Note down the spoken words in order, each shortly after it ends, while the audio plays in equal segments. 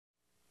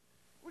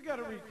got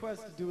a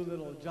request to do a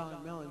little John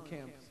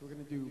Mellencamp. So we're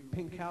going to do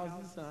Pink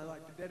Houses, and I'd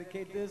like to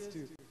dedicate this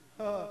to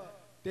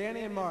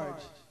Danny and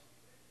Marge.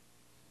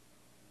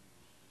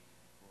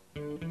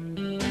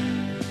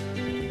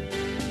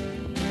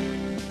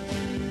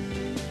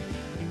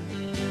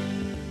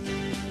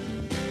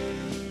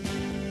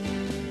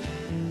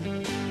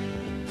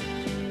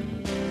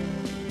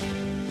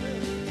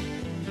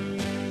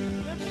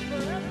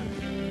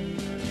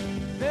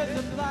 There's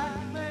a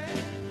black man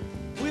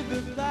with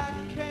a black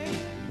cane.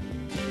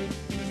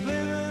 He's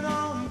living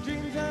on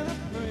dreams and a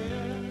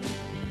prayer.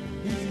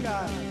 He's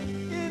got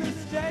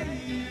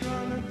interstate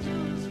running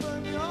through his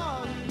front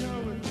yard. You know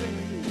and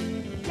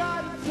thinking,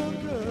 God is so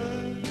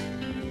good.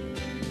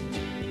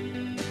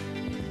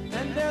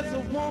 And there's a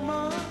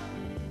woman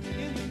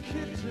in the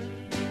kitchen.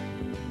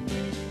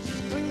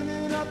 She's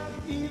cleaning up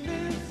the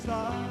evening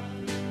slop.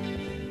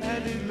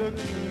 And he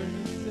looks at her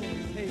and he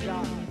says, hey,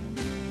 Doc,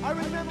 I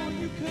remember when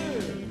you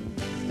could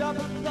stop a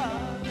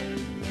clock.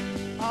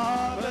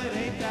 Oh, but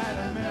ain't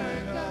that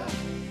America?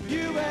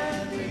 You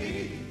and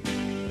me.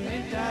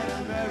 Ain't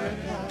that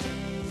America?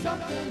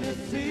 Something to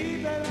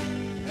see, baby.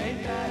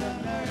 Ain't that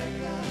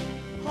America?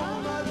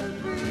 Home of the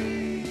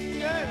free.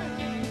 Yeah.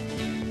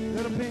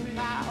 Little pink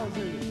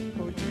houses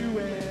for you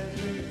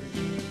and me.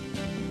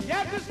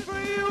 Yeah, just for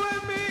you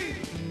and me.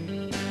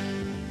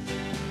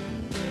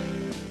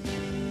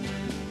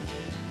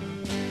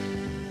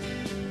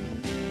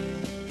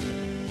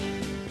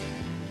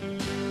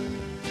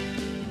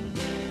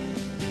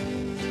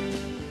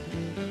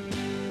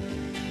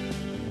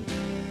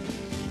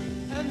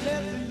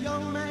 There's a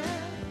young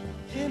man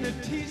in a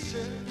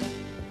t-shirt.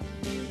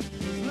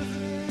 He's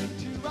listening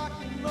to rock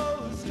and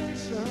roll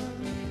station.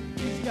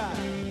 He's got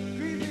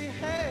greasy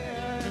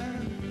hair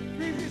and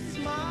greasy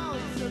smile.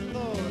 He said,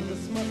 Lord,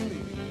 this must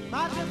be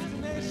my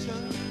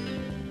destination.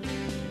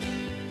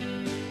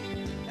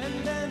 And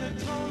then a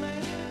tall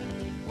man,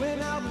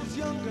 when I was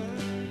younger,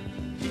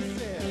 he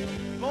said,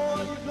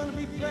 boy, you're gonna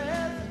be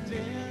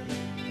president.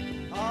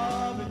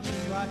 Oh, but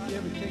just like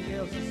everything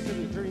else, the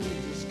silly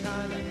dreams just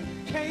kinda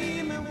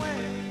came and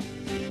went.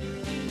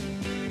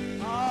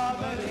 Oh,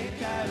 but ain't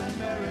that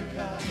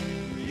America?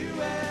 You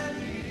and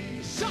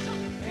me. Shut up!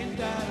 Ain't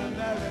that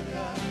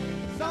America?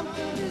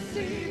 Something to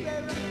see,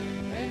 baby.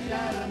 Ain't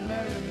that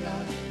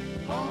America?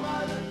 Home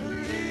of the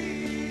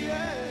free,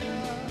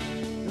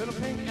 yeah. Little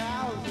pink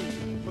houses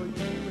for you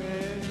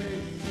and me.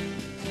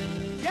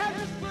 Yeah,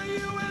 just for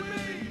you and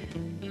me.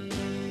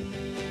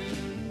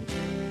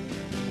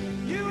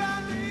 You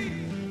and me.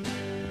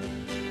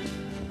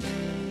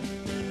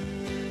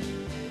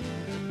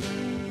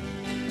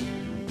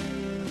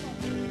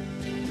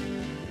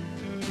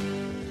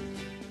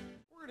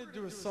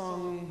 Do a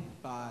song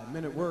by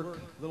Men at Work,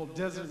 a little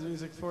desert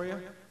music for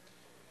you.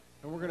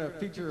 And we're going to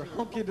feature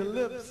Honky the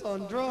Lips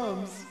on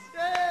drums.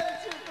 Yeah,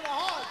 shoot for the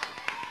heart.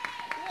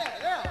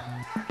 Yeah.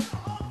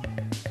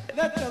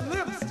 Let the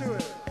lips do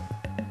it.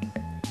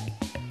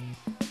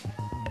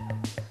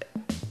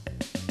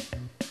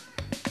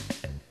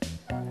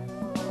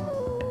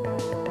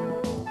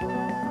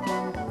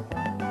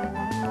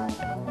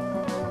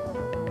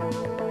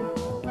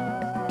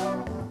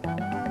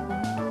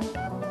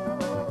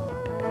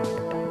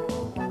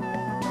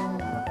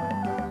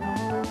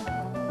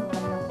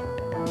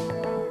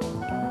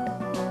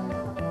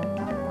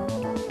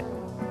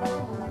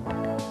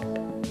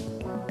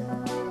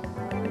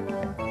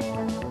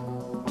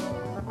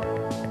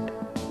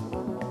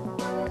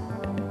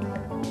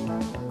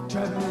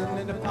 Traveling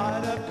in the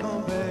piled up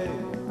Conway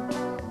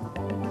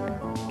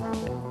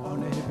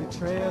on a hippie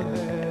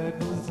trailhead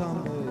full of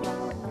zombies.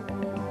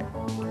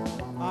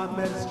 I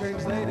met a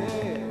strange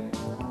lady,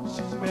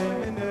 she made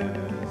me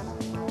nervous.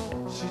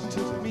 She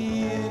took me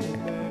in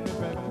and made me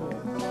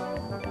breakfast.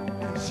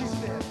 And she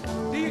said,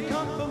 do you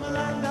come from a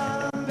land down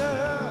under?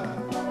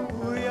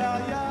 Ooh,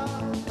 yeah, yeah,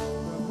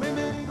 where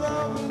women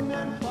glowing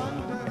and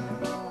plunder.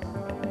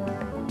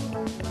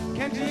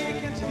 Can't you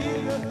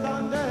hear the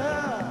thunder?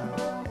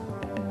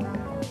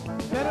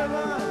 Better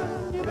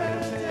run, you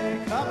better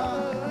take cover.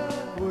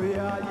 Oh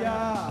yeah,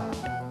 yeah.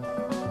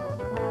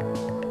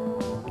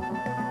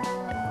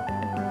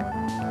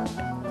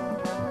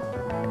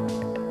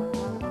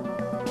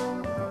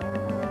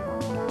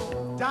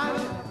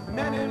 Diamond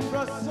man in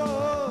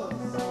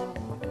Brussels.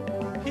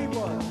 He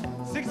was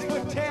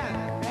 6'10"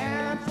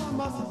 and full of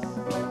muscles.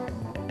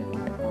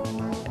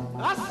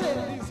 I said,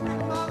 do you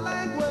speak my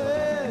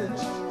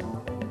language?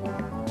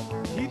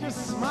 He just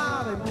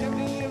smiled and gave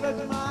me a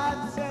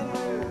Vegemite sandwich.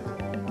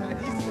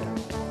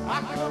 I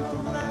come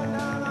from land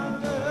down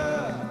under.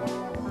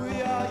 Ooh,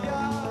 yeah,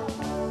 yeah.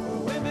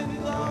 Women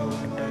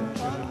glowing and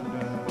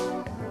thunder.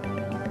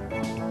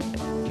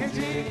 Can't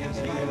you hear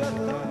the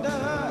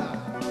thunder?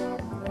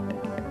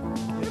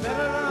 You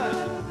better run,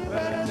 you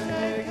better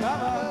take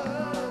cover.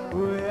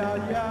 Ooh, yeah,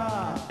 yeah.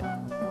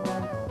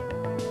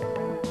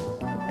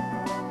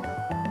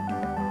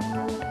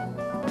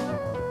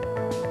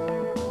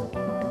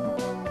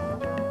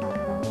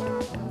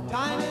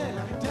 Dining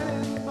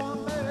in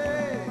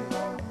Bombay.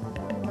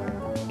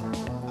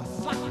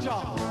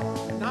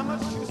 Not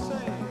much to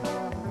say.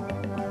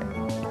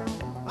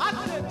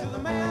 to the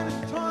man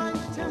who's trying to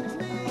tempt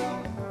me,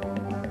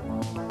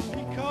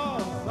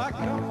 because I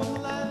come from the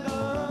land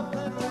of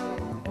plenty.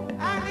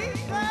 And he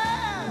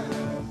says,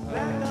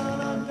 land down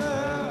under,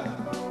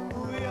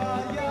 we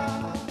are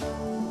young,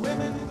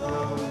 women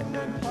going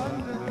and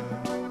plunder.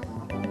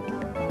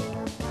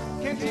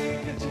 Can't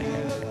take a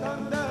chill of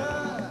thunder.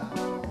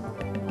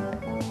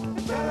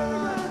 You better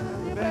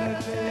run, you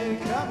better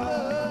take cover.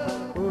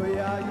 Oh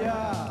yeah, yeah.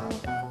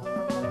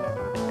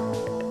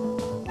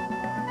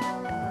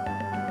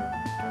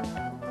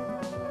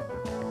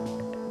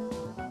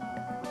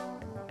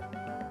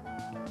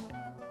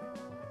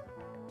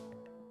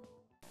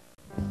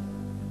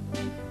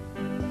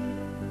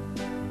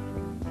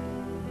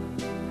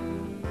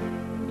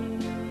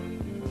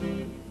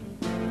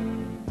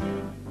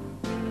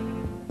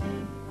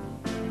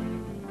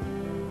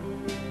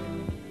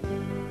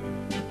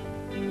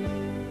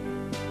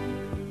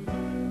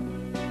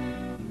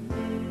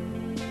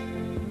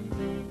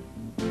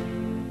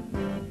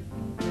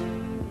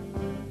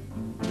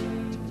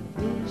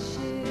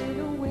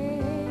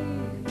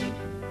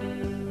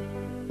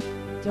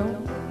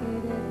 Don't look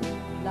at it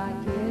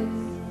like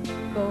it's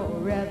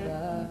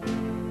forever.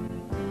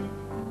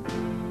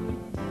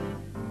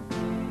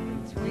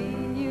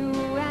 Between you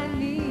and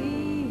me,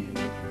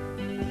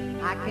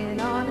 I can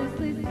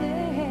honestly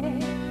say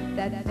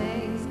that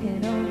things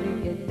can only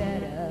get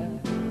better.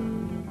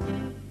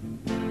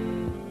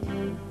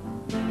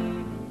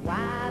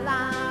 While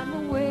I'm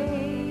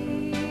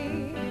away,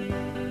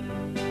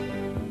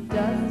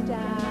 dust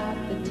out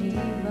the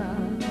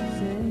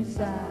demons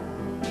inside.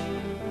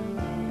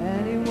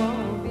 And it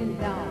won't be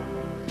long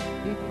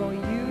before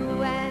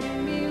you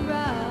and me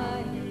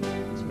run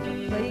to a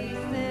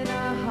place in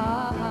our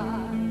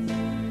hearts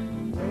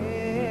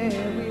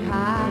where we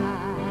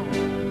hide.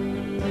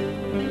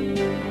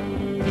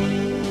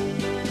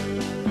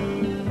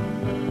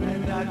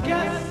 And I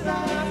guess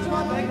that's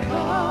what they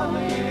call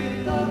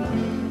it, the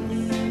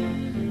blues.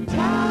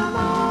 Time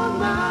on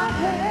my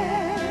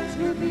hands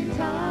will be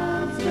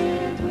time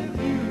spent with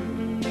you,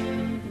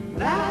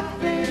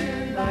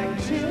 laughing like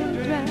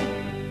children,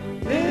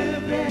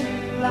 living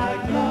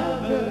like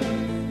lovers,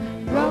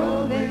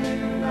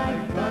 rolling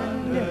like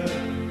thunder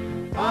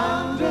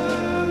under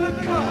the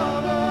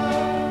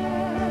covers.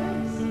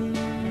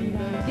 And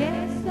I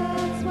guess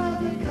that's why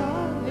they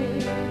call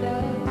it the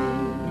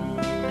blues.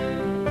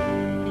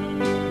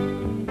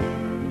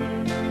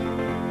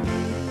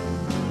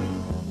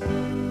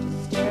 Just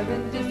stare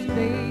into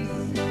space,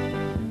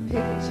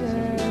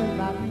 picture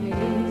my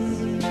face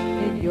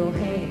in your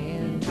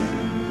hands.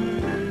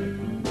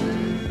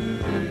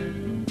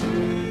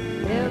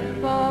 Live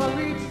for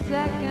each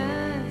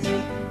second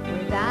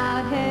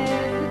without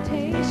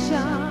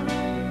hesitation,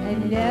 and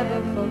never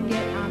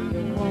forget I'm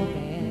your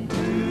woman.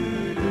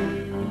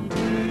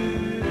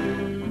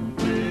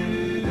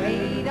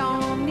 Wait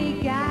on me,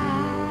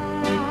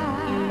 guys,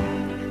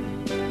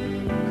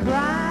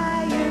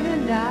 cry in the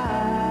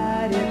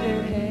night if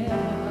it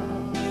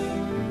helps.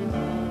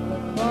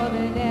 But more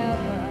than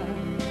ever,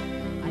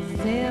 I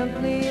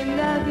simply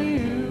love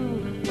you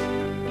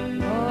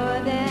more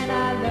than I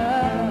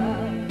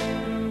love,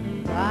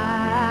 I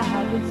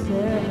would say.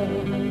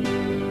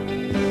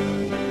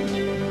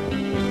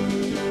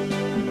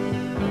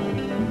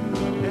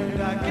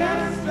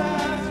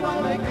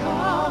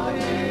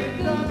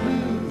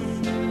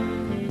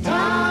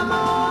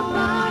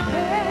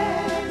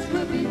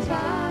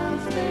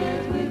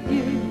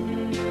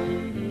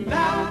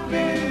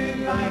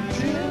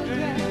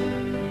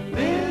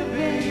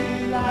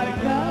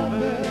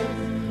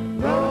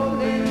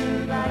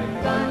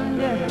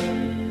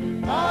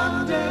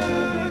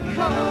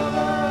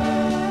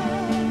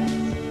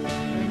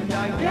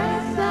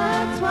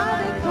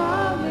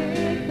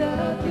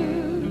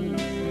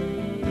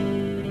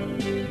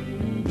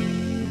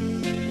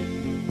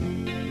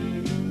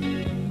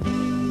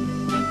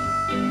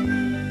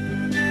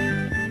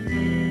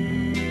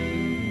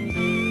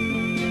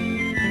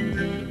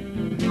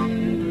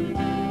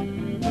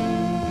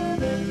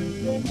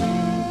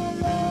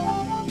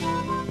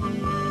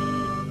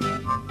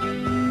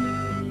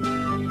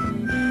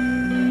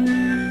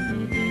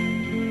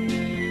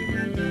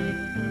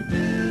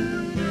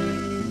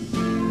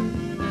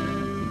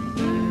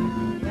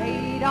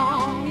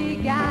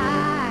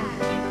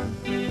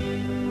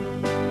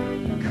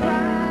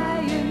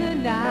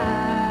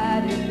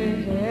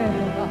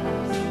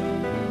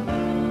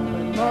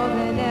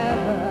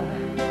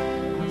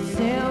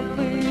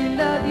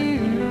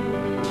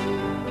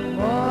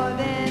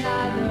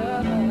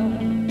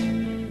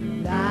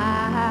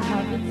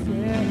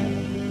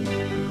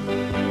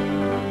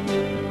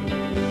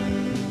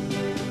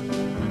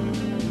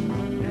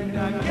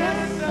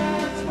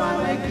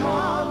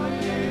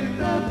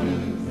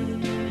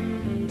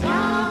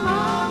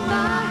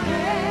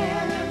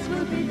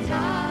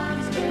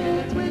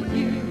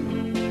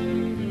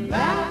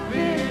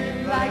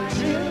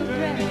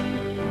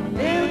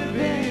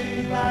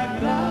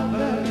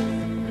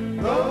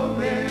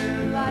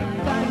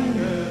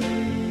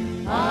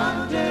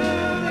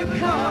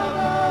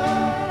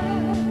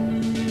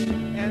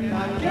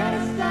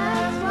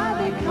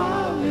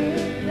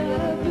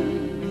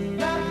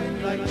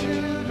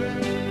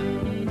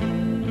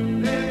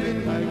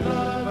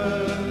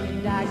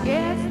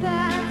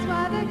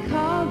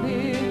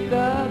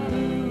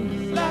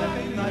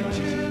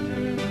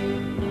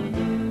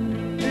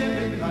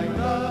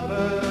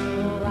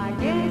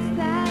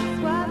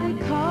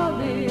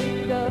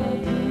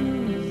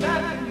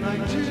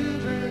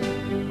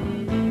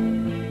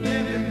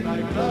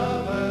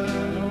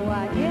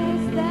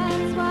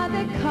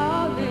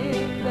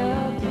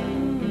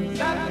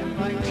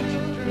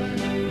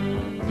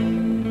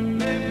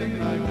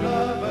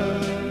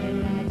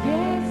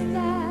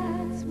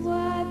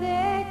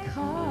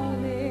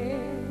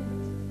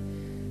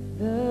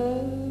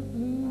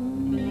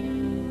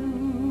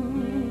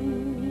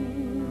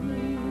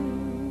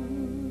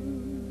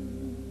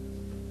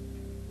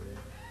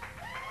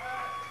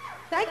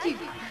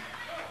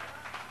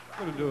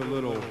 do a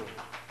little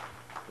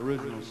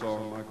original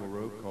song Michael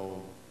wrote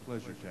called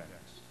Pleasure Tax.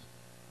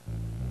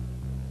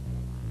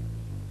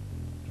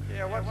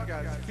 Yeah, watch you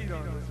guys' feet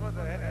on this. What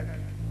the heck?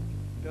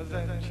 Does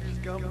that and chews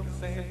gum at the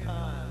same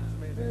time? It's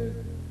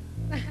amazing.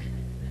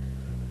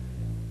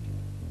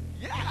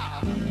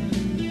 Yeah!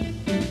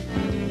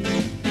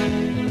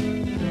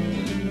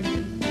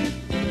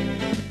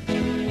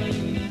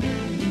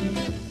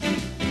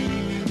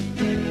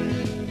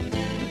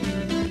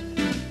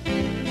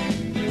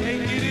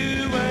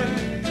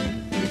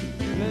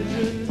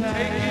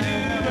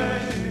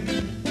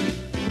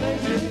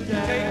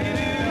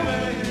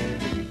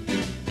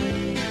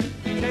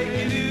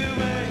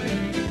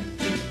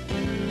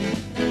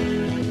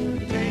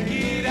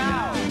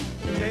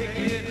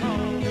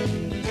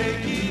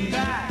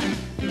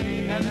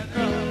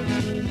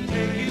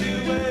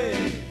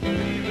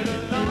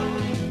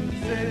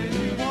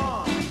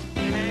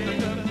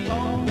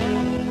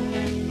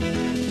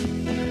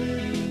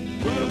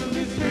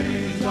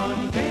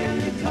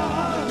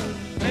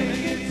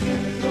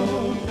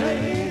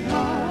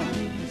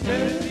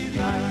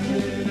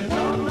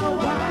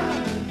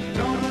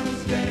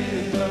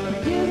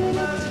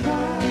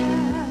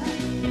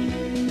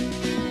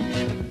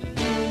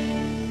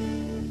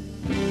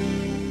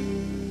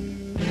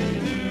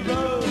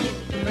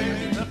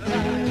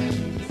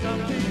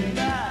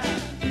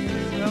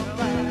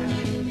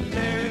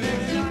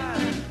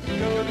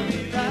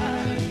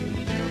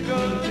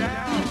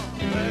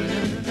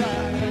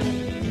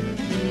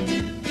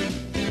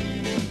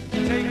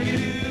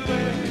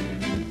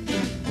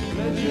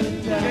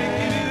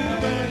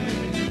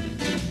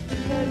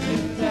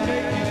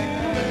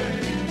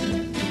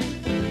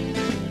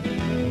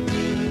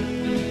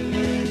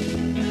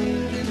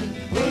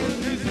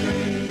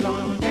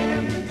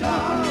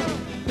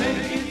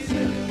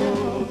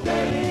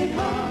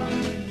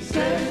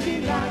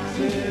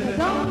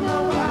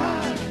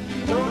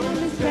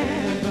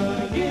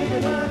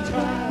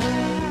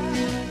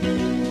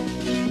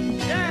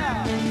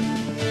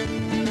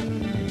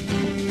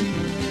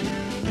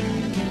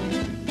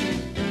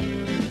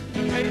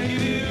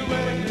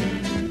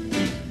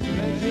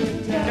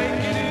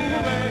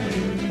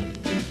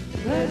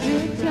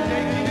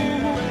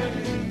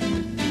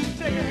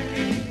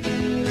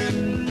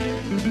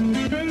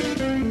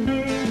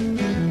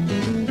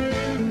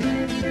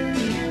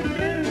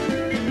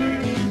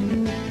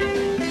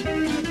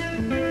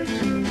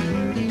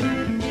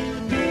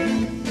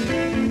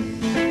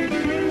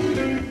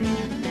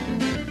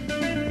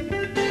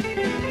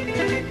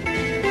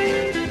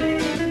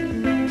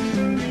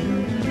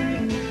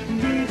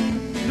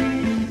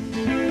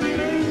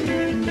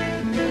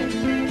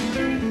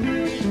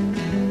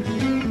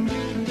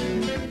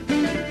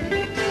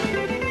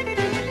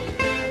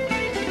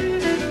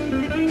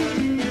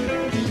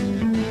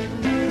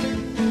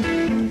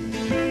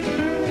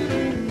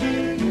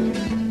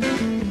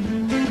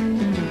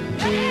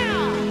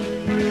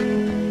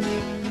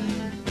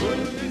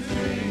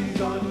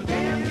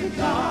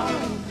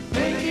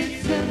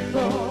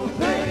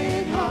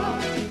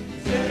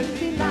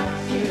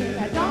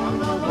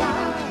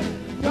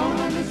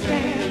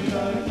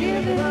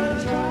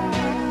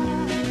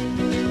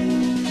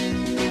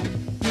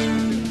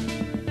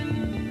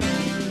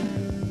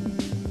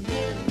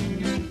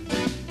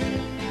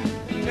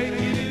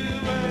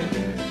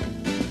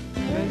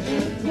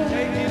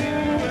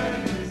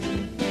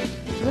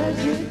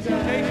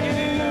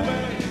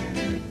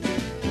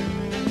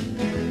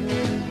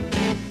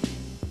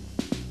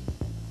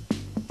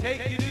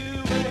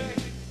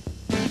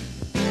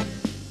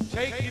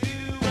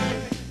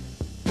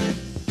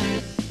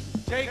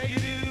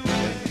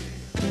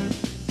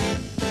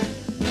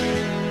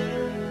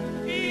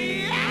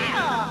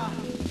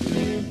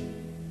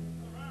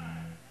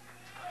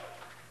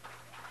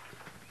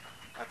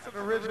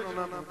 Original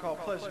number called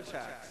Pleasure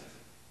Tax.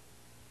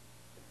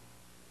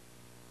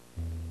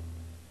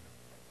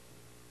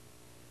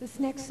 This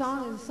next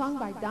song is a song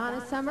by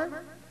Donna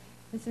Summer.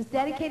 This is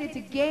dedicated to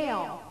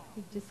Gail,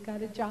 who just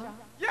got a job.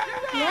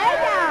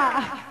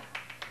 Yeah!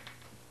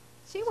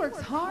 She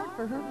works hard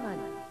for her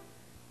money.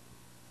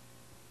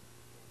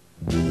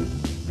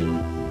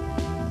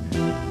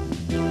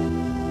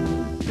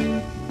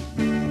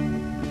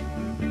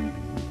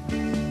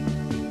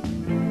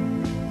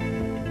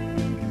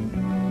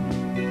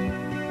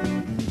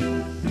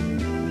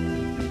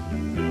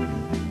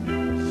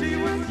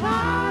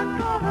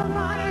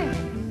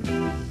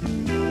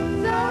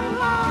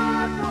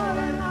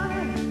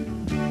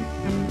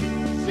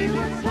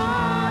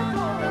 Hard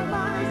for the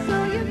money, so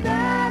you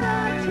better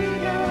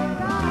treat her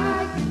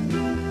right.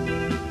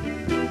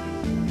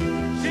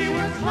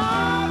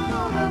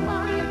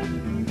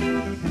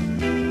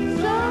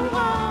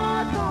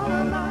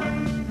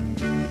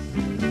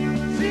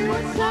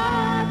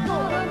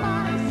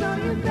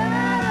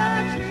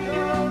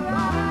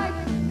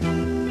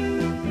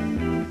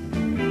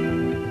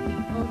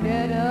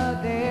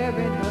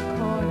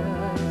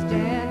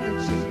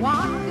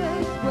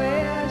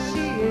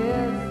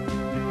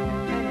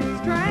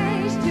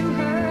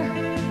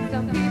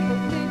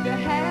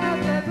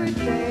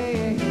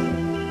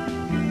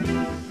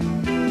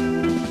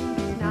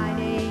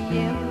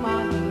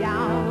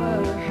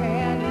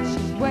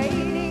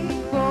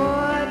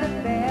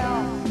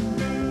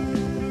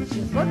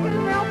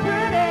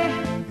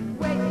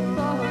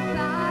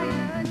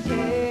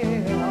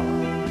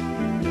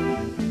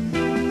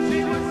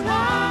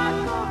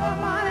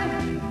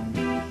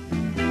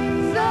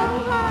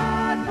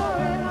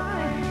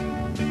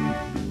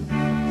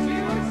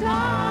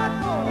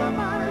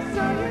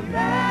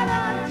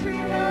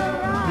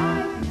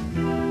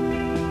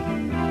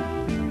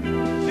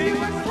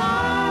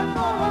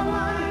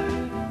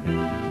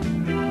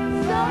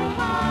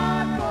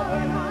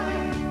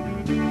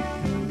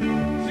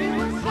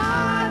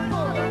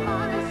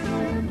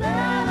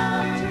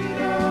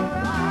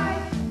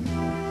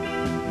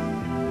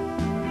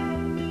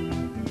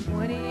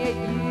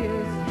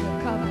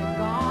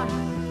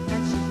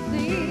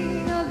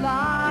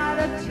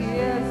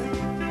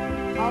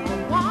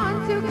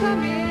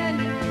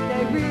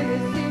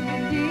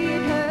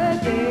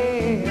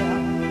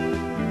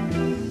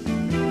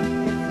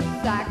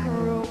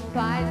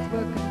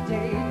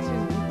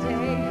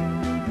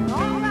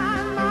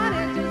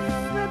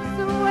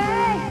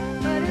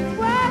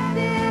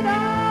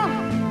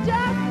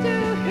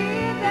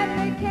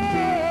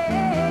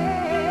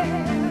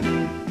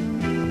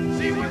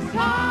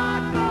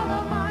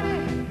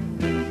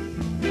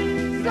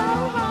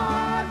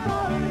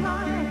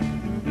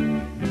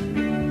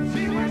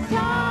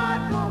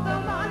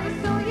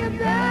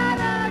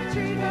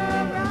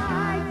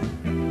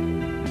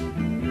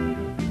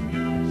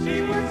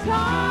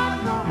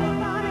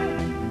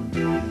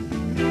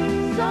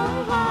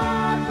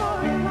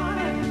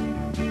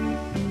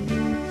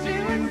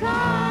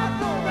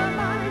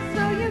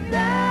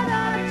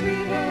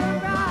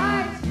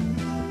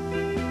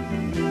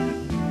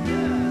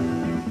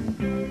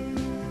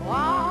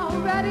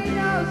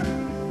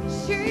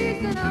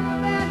 chasing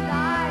of their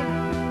life.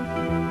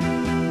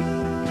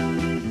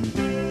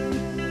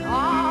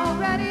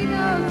 Already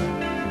knows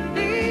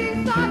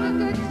these are the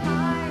good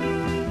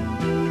times.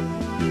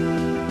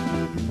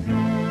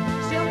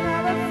 She'll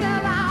never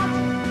sell out,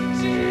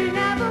 she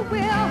never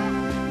will,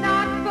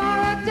 not for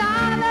a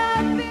dollar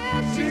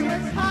bill. She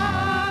was hard.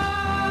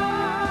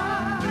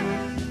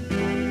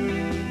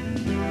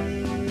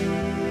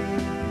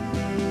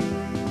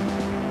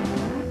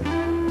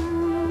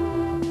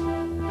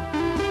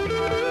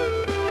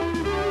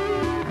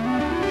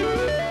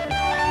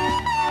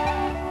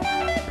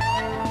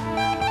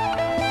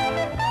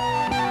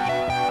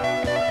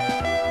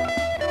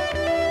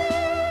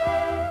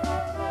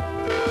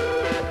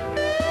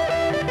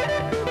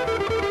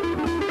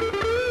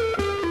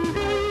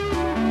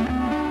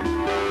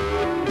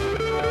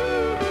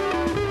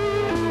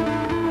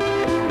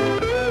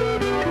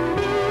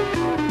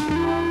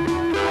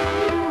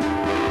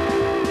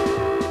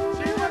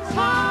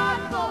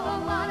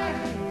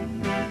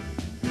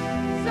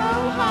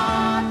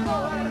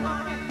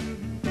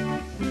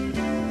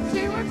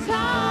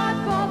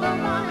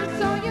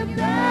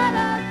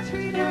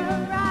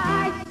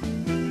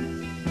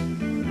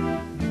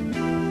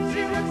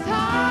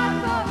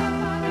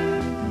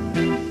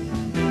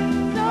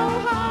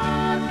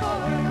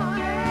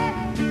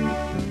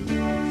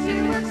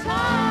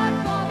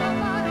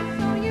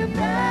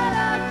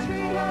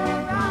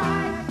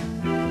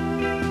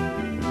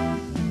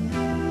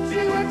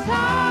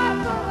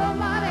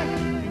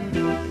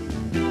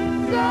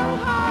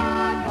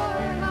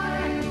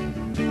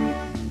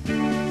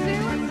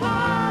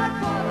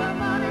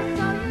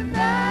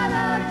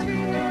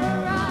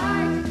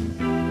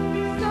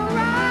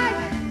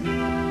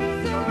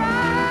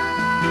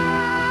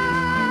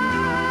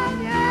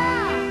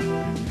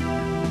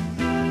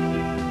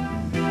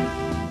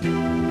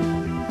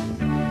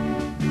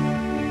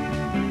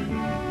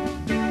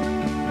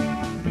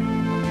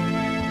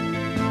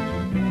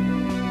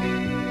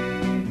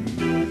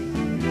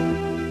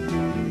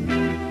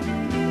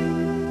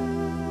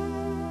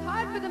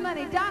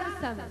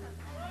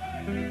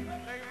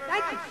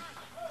 Thank you.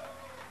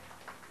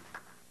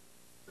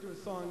 Do a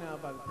song now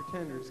by the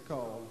Pretenders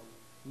called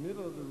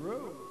Middle of the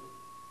Road.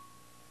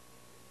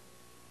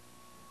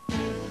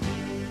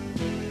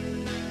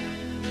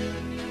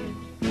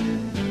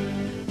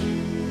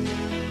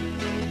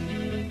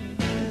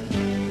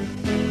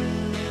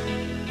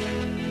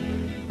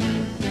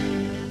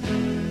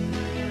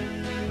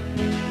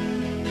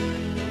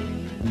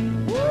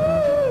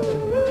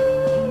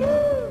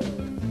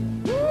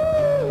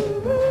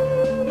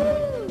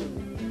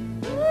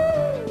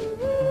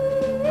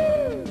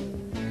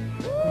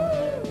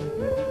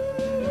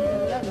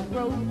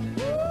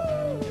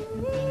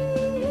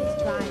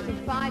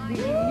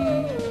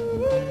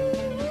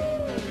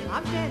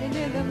 I'm standing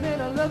in the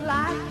middle of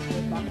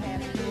life, I'm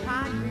passing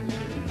behind you.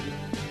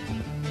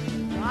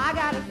 I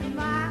gotta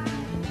smile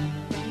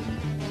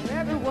for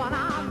everyone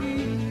I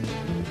meet.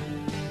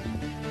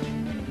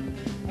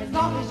 As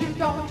long as you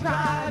don't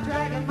try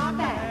dragging my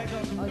bag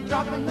or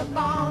dropping the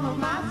bomb on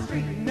my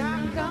street.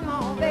 Now come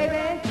on,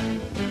 baby,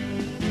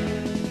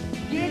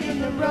 get in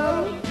the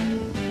road.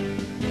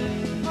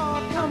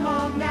 Oh, come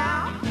on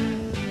now,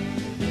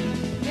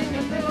 in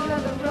the middle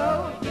of the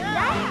road.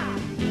 Yeah!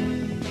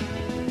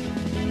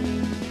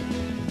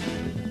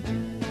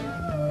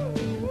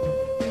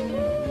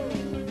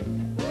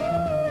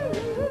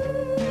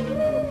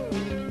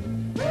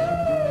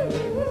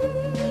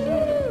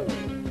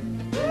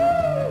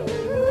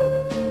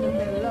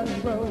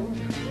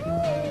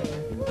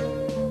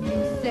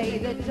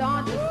 The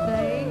jaundice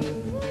face,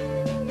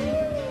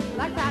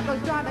 like that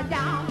goes driving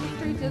down the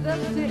streets of the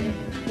city,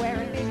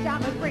 wearing big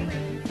diamond rings,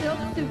 silk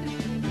suits,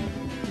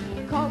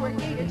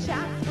 corrugated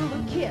chaps full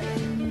of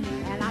kids,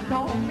 and I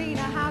don't mean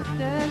a house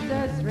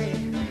nursery.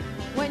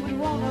 When you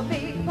want to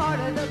be part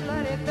of the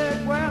bloody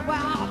third world,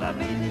 well, all the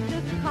business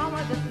just come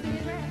with the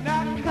city.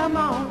 Now come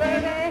on,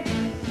 baby,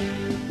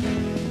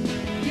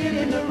 get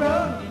in the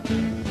road.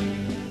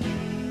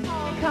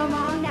 Oh, come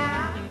on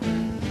now.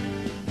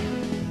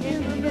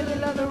 In the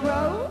middle of the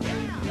road,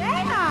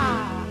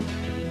 yeah!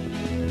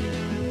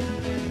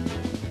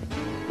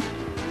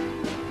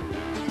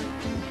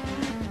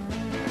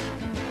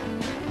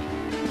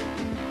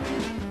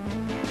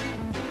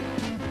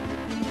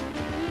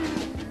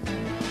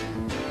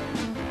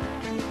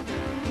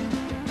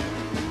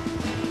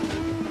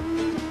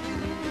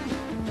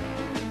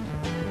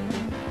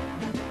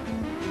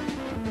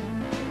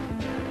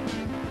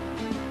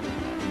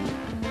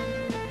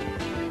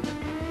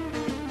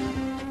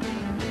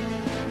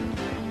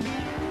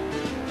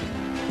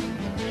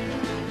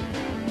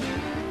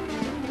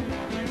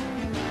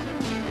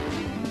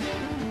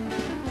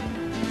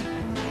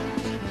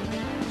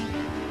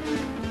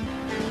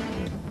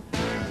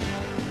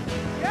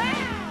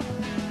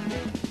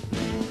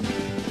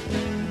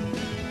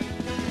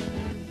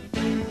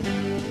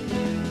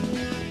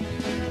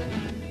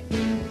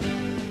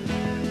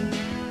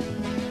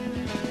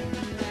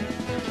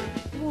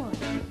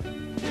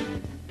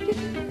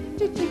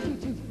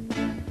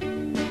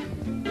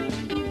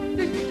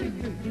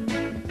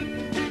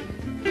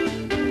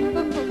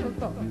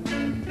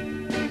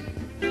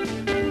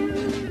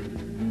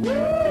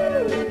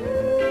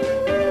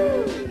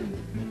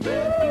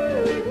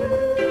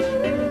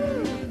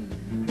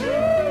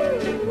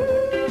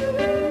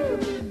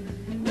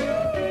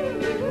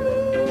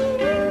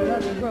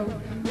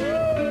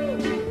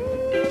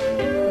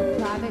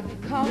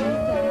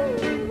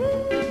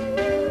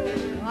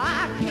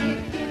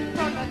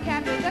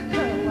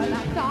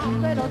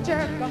 little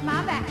jerk of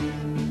my back.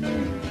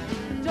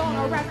 Don't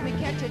arrest me,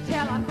 can't you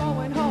tell I'm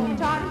going home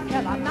tired as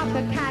hell. I'm not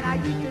the kind I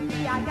used to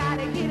be. I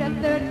gotta get a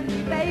third,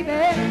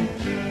 baby.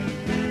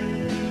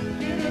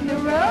 Get in the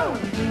road.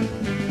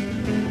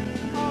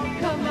 Oh,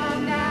 come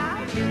on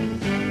now.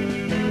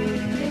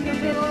 In the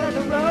middle of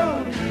the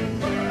road.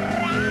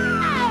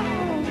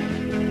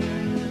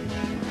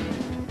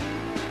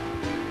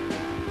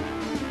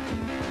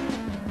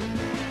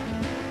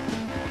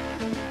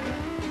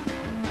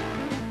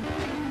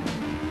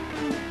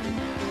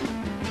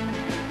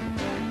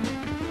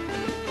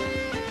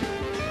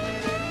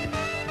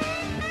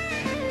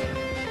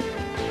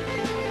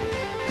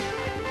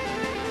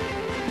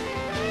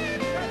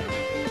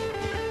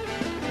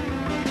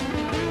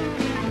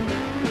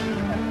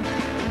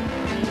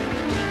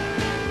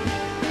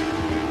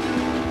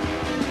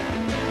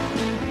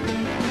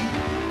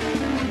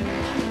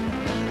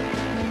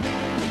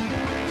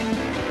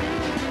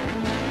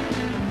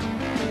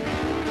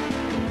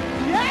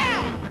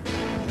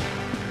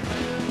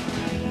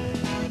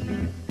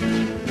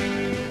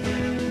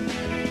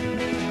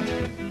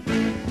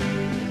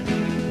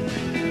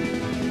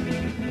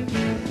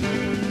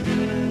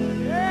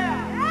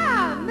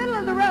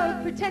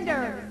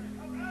 Pretenders.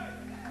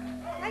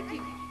 Thank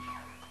you.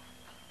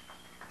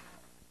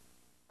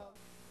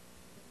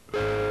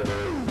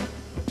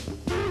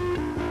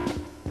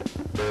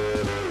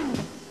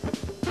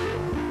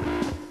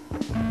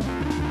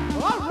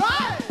 All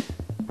right.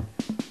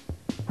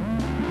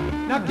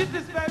 Now get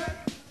this, baby.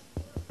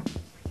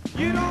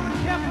 You don't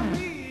care for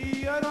me,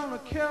 you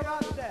don't care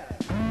about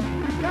that.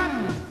 You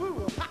got this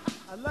fool.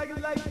 I like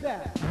it like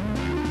that.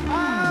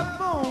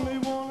 I've only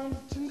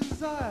wanted to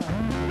desire.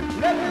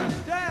 Let me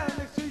stand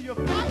next to your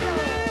fire.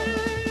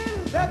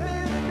 Let me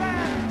stand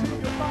next to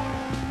your fire.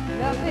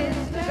 Let me Let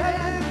me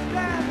stand.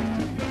 stand next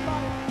to your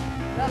fire.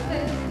 Let me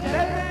Let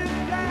stand. me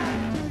stand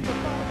next to your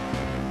fire.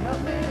 Let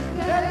me Let me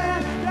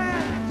stand. stand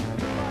next to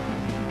your fire.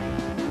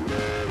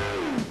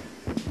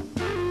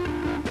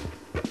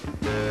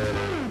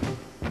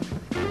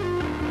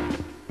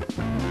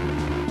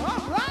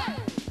 All right.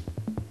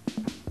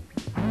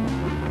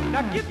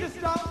 Now get this,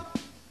 dog.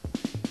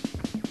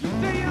 You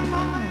say your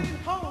mama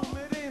ain't home,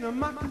 it ain't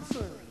my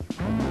concern.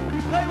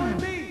 You play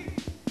with me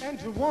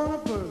and you want a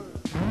bird.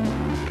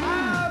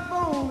 I've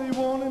only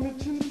wanted it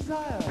to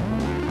desire.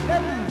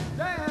 Let me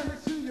stand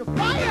next to your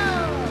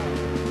fire.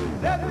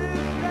 Let me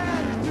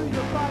stand next to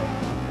your fire.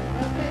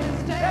 Let me Let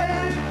me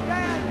stand.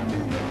 stand next to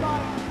your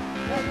fire.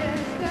 Let me Let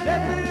me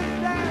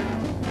stand. stand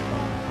next to your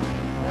fire.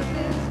 Let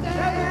me Let me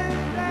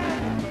stand.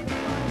 stand next to your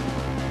fire.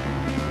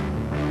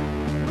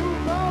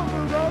 Move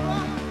over,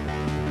 Rover.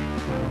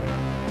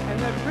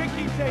 And let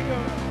Ricky take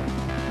over.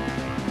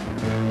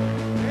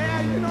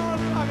 Yeah, you know what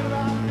I'm talking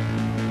about.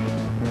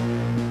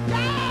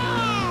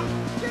 Yeah!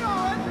 Get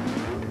on it!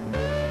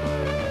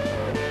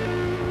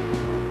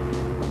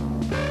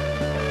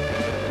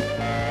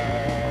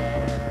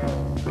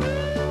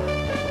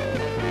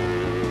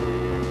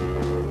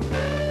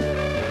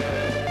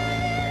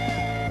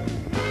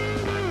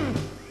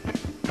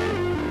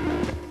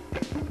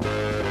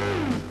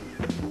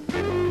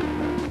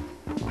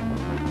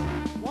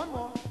 One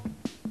more.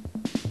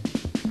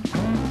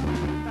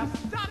 Now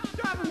stop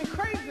driving me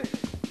crazy.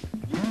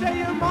 You say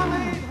your mama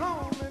ain't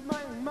home, it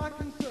ain't my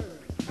concern.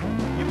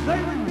 You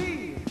play with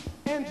me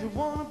and you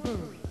want a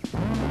bird.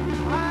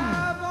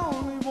 I've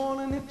only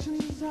wanted it to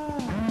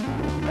desire.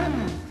 Let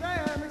me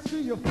stand next to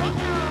your fire.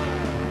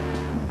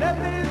 Let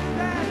me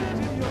stand next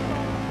to your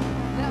fire.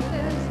 Let me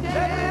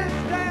Let me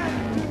stand. stand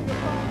next to your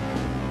fire.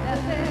 Let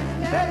me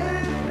Let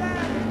me stand.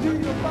 stand next to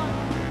your fire.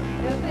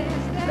 Let me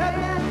Let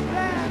me stand.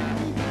 stand.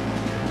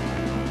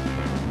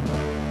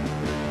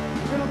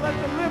 Gonna let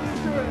the lips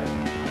do it.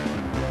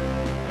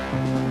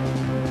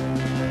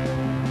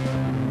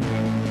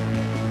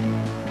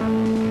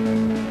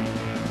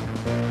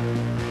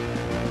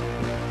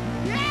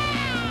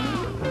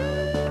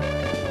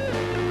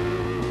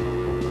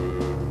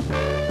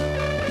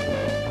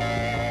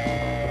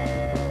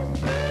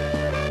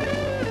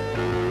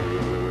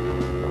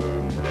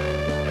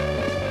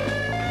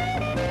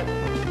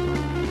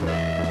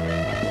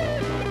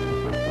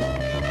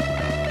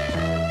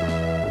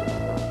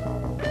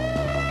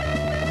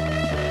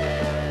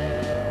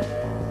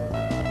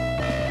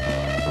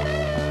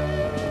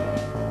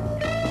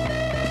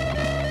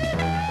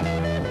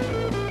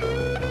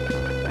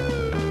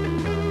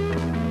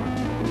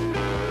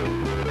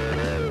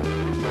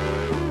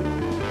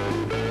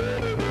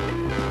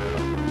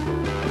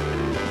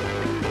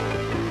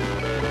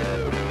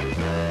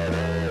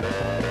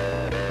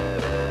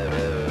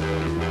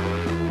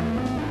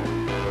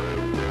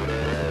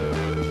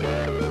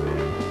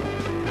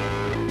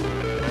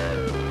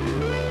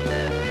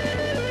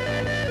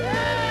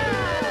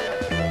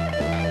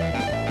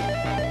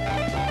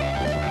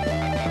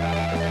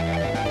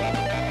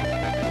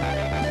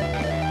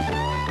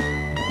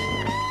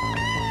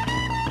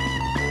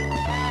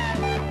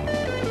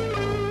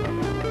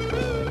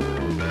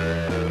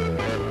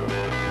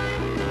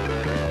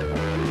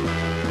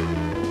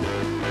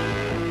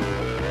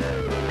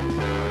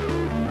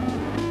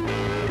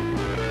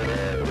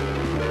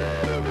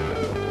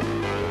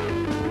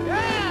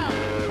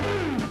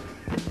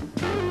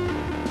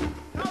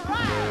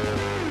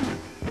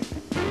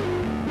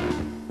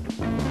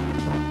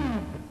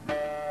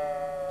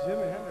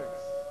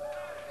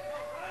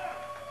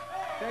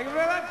 Thank you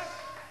very much.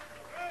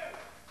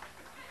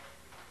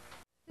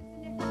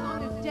 This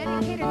song is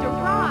dedicated to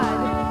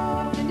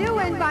Rod. The new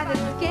one by the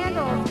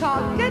Scandals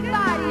called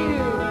Goodbye to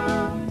You.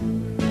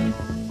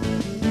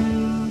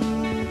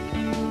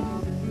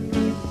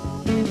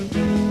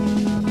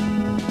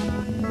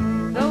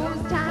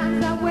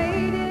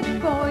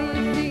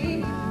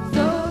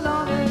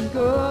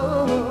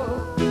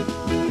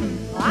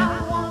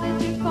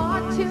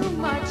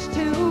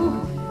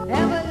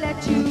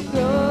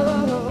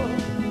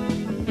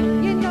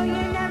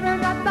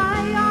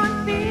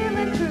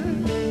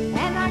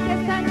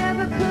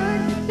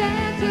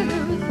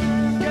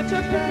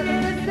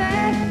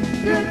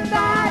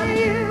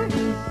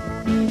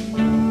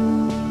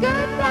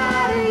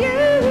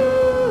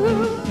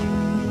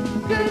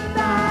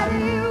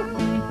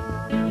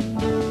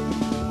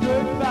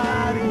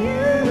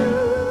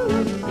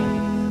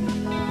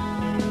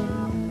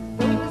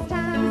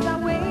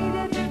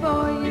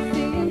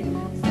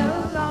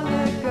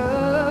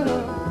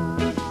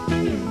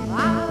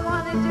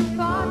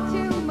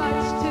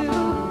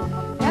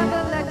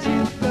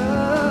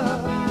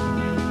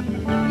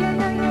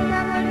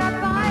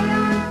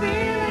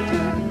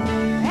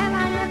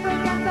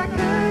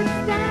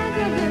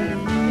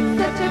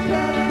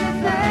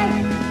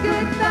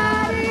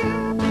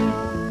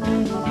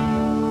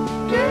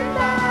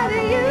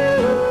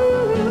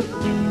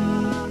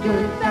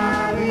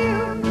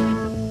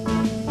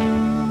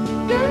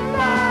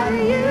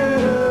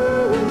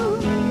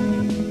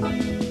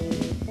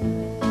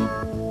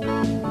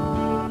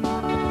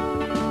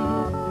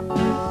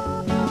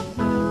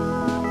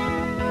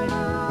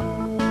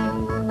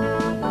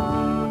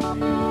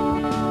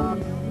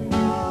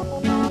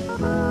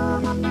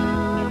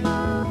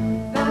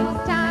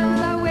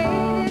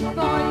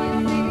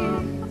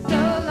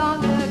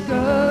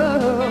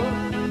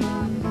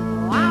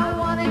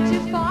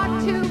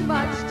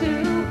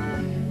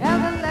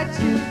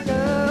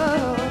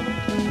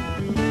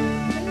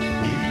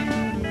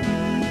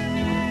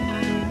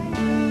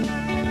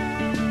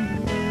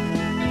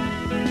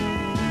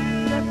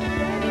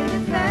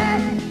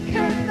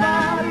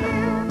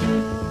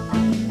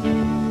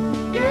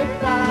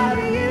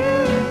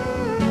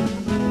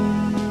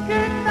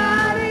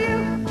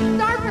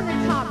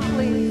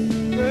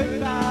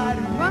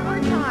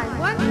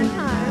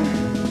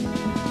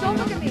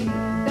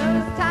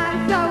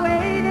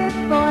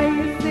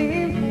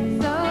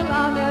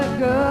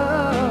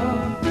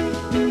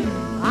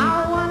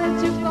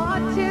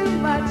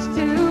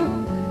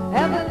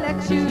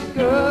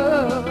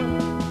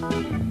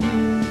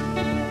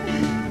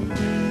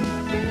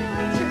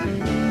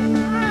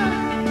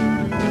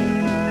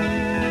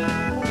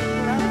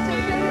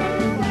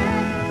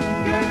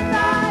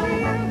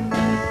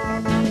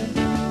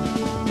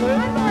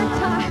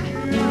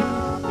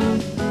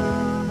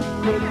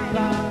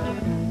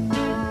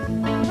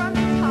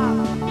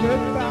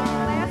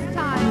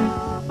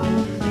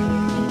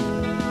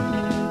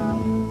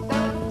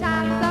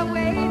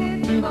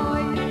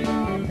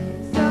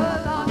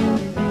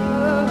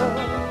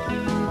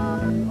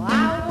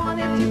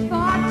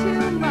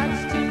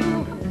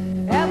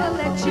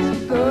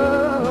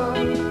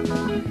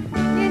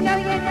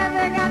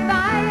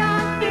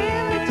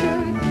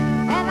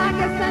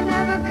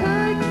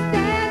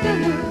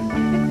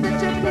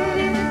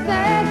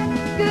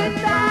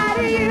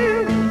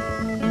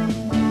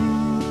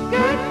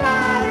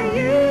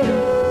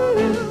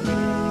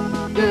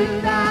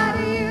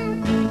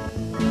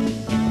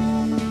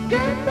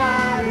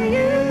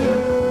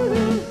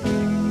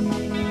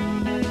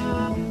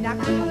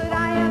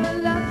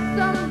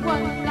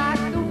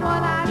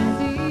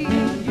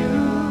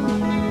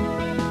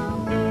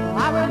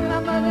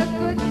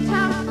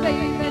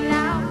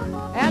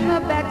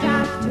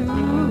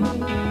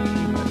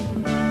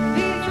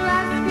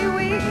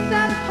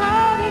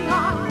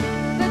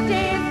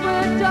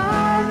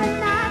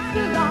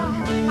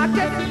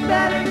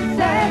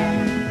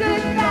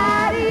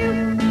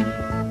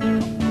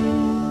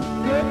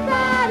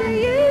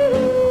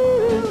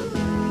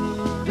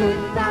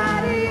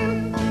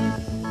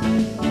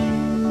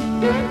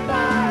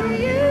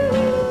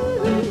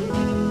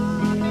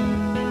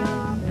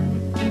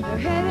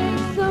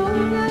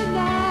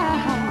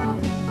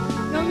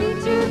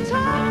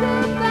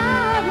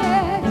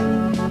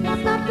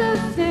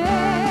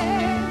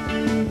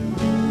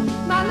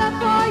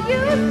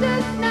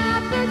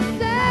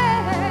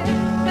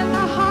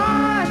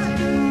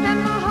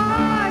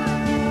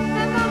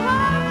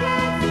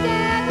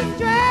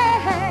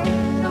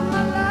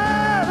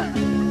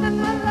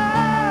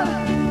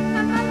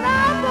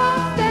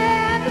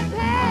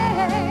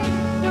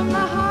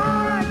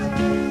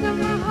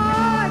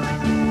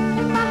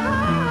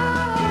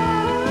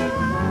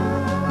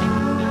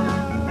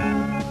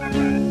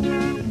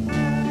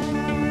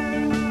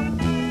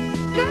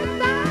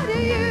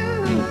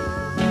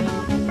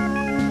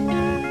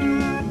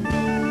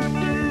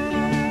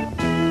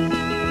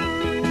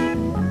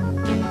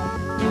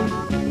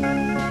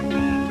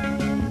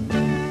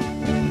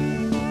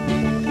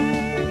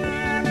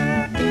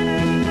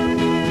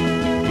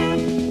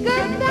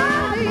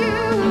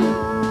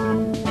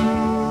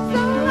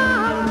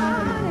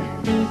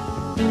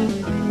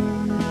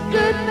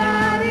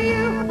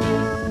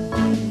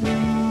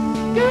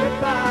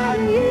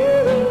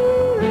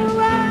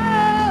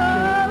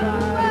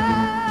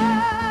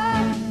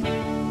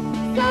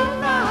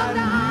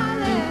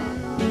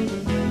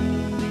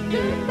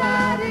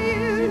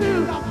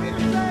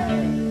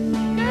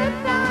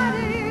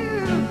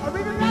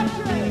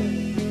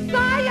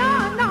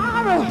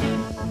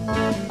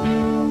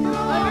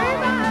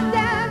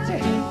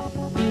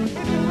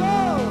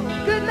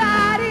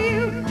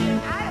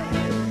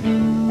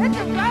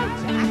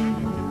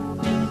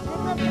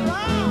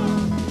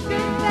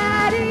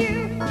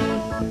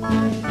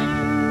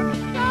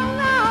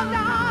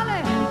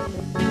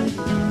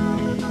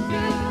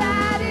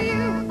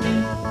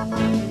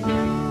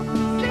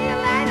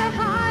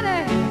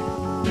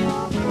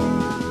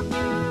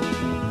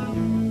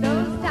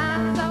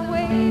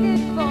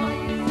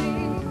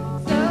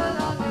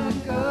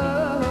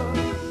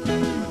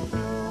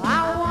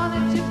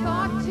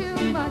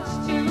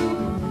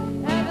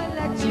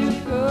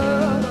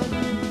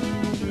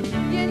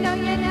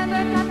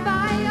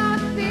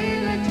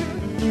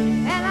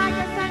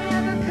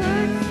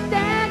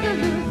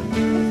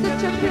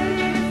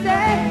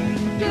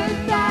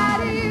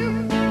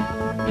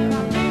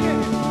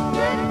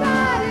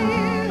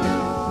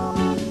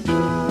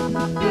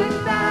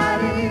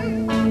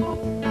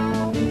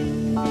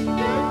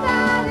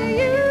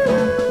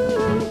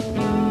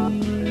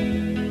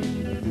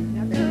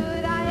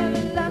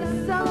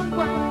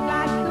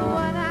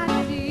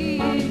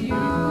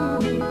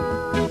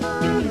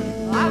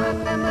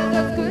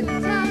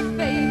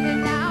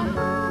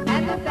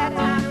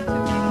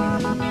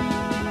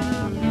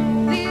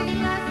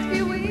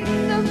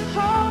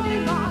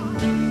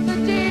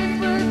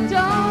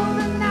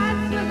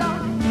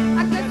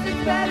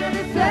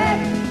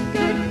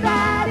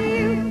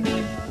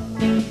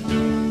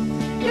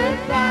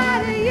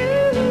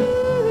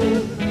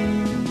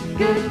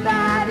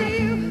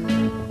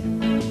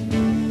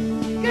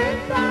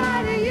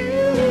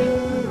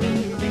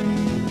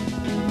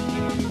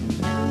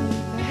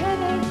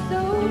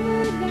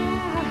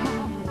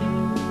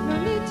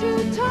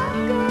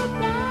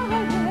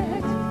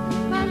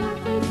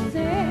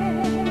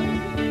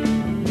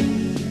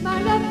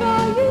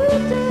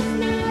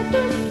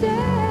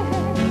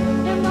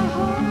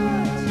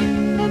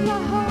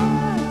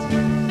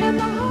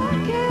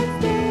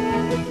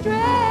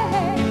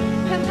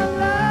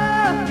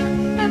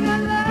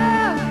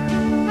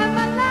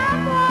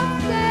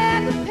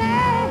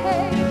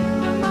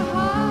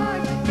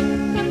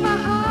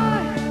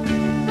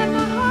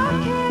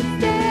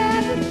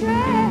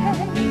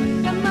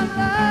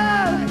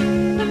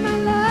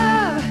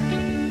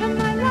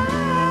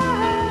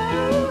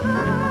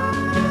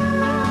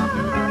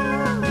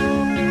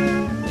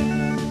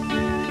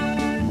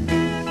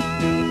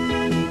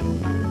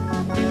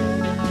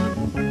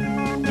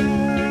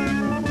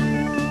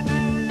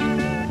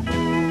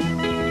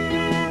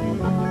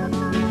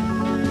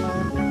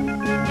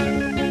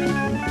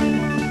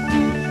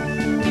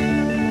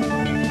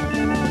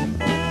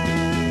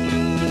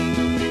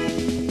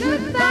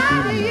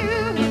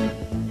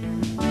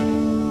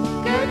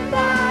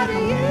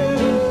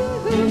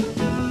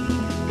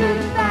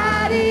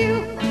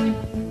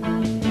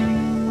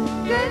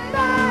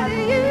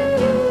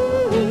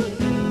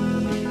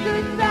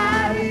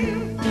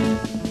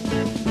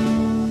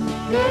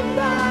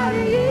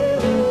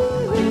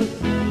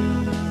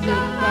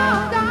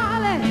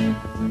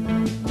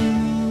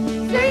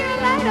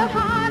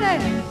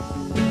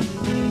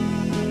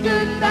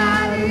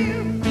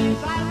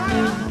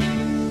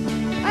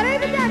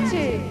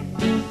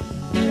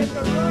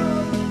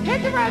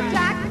 Hit the road,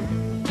 Jack.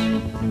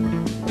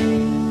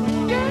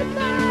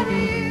 Goodbye to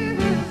you.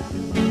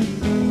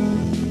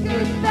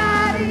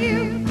 Goodbye to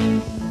you.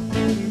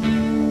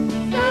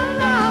 So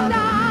long,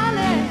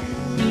 darling.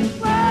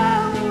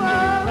 Whoa,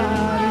 whoa, whoa.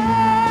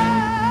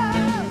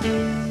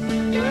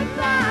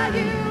 Goodbye to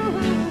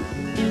you.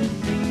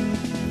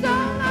 So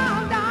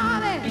long,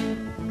 darling.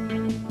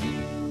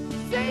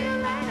 See you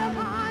later,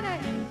 honey.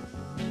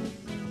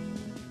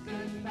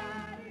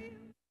 Goodbye to you.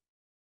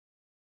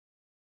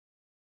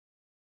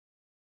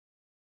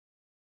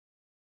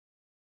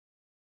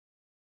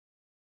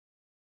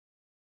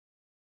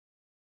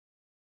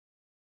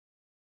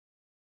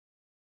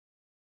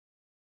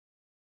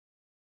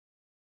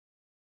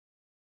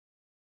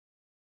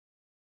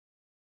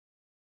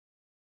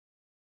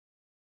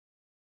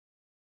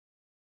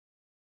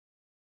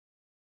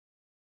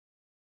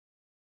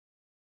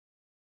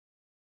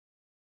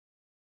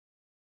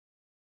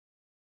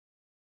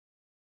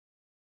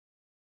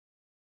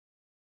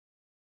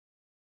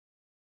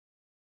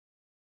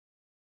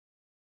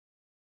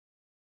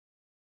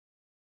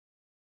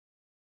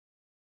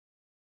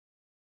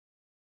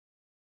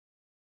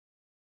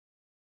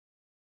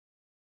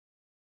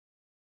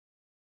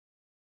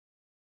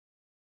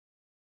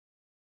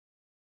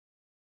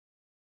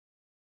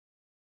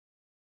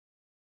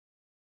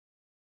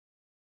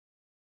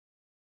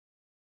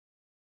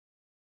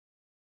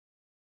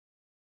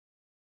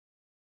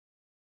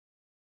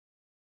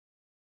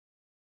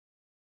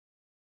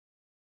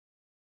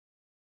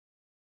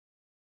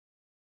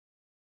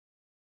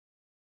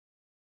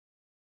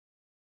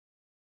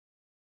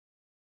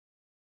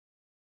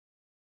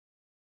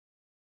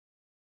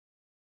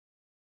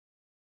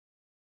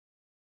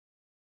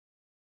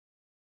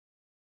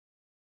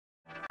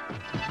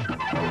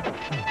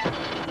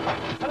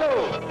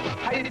 Hello,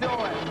 how you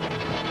doing?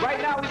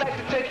 Right now we'd like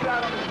to take you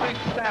out on the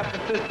streets of San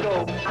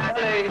Francisco,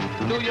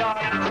 LA, New York,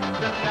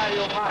 Cincinnati,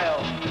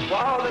 Ohio,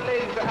 where all the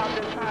ladies are out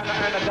there trying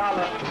to earn $1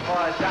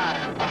 or a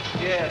dime.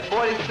 Yeah,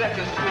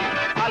 42nd Street,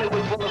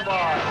 Hollywood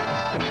Boulevard,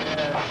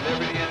 yeah,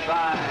 Liberty and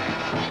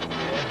Vine.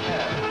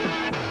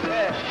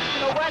 Yeah.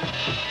 You know what?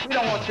 We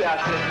don't want you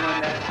out there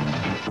doing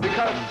that.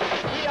 Because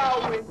we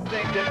always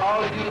think that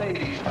all of you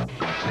ladies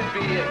should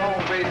be at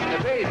home raising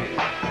the babies.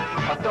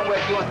 Or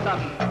somewhere doing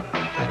something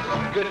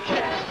good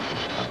cash.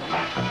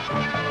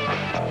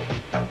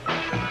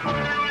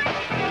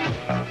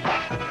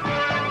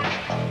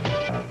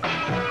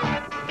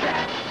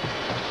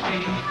 She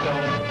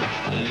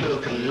don't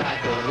look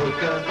like a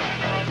hooker.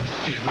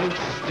 She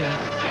looks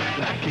just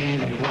like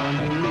anyone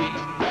you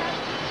meet.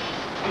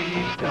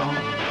 She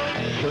don't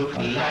look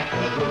like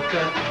a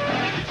hooker.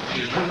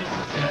 She looks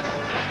just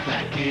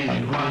like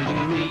anyone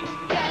you meet.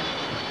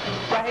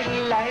 Bright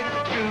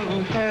lights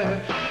drew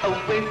her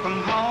away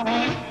from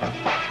home.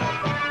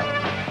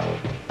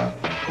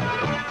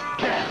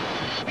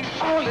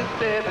 She's only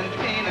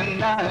 17 and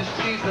now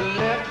she's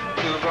left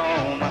to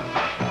roam.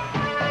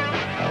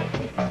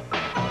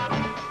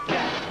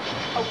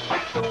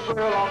 With the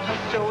world on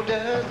her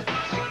shoulders,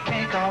 she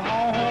can't go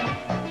home.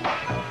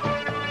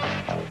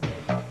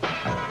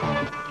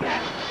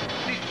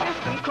 She did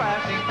some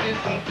crime, she did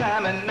some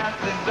time, and now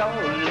she's all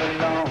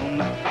alone.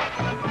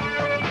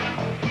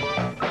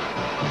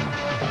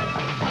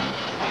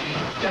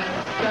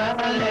 Just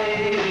a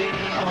lady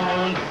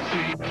on the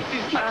street.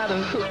 She's not a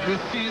hooker,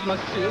 she's my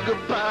sugar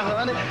pie,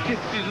 honey. Yes,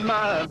 she's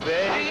my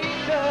baby.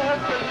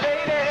 Just a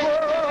lady,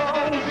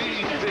 Oh,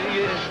 baby,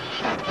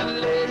 yeah. Just a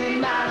lady,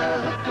 not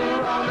a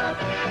hooker on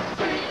the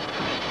street.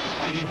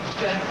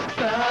 She's just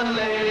a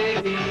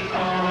lady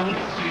on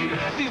the street.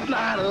 She's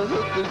not a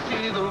hooker,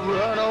 she's a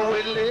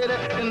runaway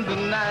lady in the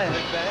night,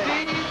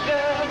 baby. she's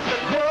just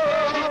a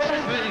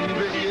Oh,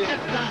 baby,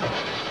 yeah.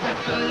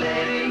 Just a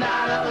lady,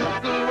 not a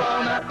hooker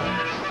on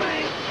the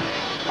street.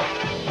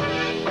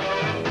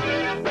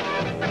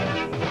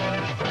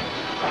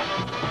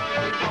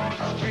 on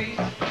the street,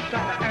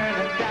 trying to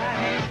earn a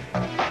dime.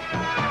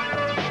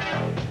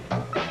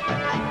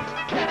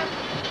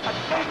 I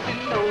think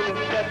you know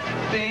that that's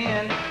a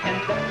sin and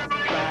that's a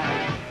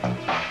crime.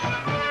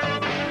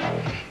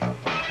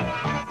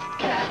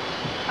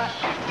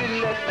 If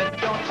you let me,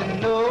 don't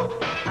you know,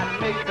 I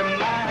make the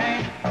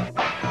mine.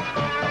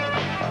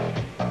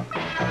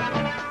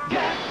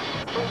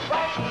 So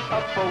brighten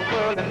up a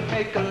world and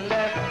make a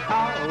laugh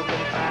all the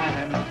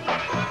time.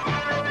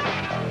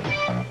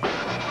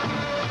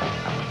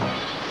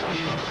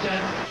 She's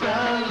just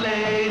a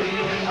lady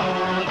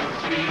on the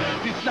street.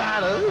 She's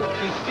not a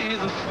hooker, she's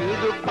a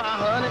sugar pie,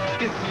 honey.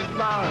 Yes, she's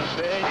my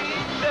baby.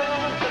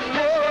 Just a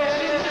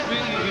lady,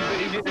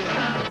 Baby,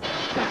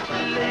 just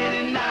a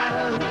lady, not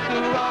a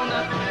hooker on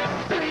the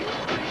street.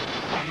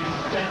 She's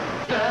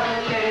just a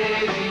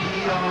lady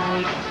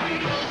on the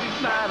street.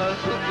 She's not a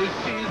hooker,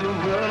 she's a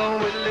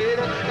runaway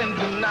lady in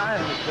the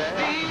night,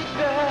 baby. she's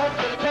just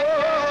a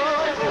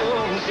lady.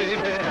 Oh,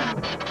 baby,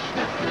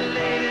 just a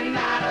lady,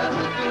 not a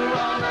hooker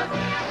on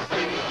the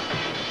street.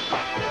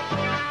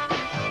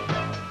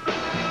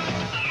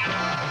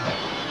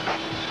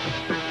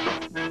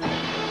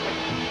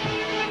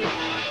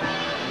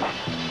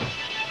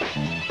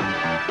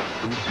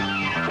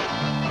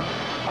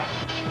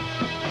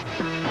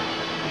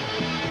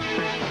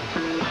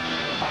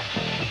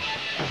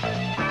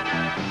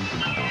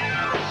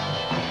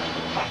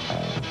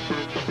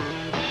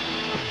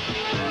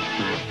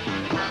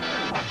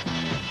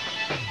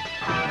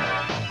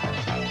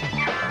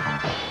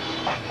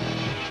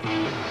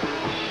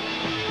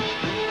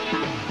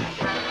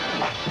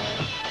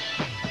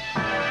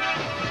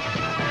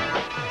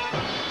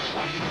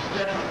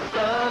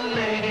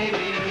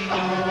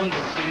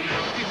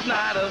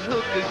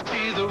 'cause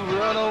she's a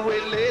runaway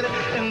lady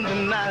in the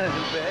night,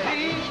 baby.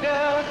 She's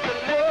just a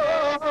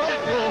lady,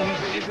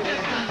 baby.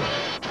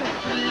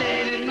 Just a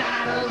lady,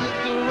 not a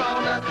hooker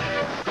on the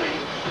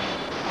street.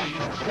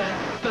 She's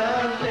just a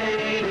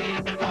lady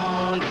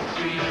on the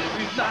street.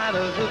 She's not a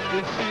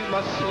hooker, she's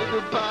my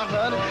sugar pie,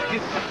 honey.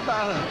 Yes, she's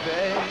fine,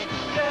 baby.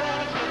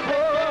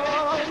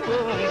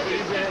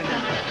 Baby.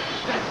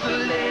 Just a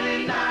lady,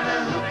 not a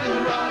hooker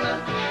on the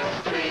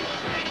street.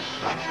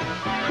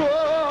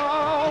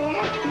 Oh,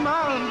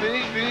 my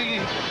baby.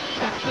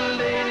 Just a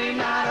lady,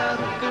 not a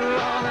hooker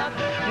on the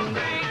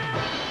street.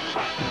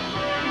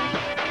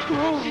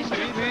 Oh,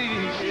 baby.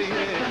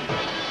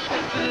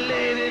 Just a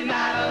lady,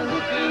 not a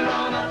hooker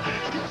on the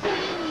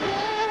street.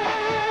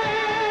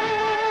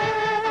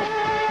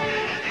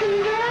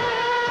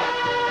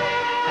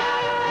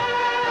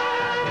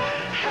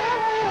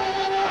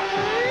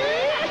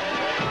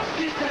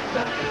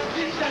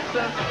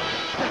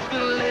 Just a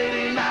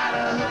lady, not a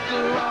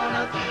hooker on a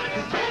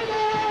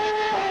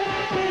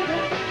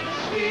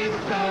she's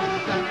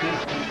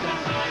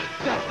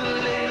just a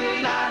lady,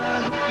 not a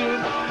hooker.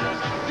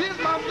 She's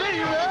my baby,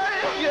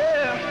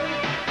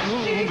 yeah.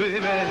 Ooh,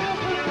 baby.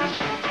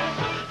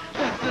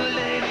 Just a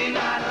lady,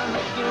 not a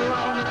hooker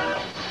on a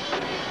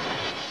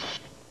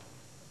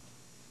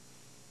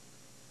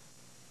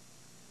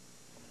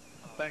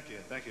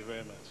Thank you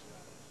very much.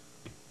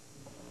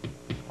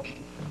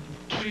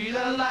 treat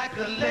her like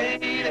a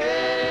lady.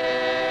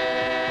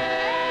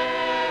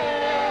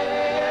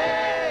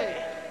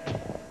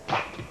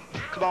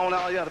 Come on,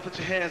 all y'all to put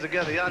your hands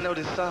together. Y'all know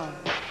this song,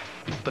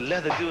 but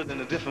let her do it in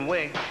a different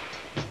way.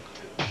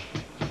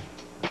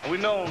 We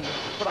know to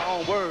put our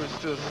own words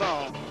to the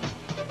song.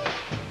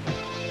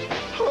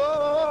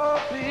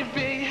 Oh,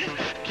 baby,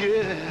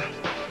 yeah.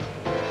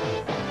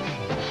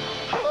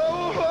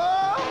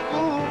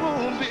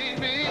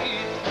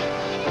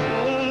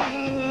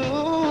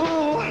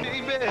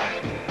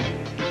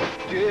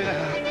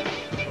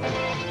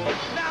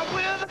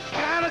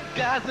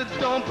 Guys that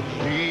don't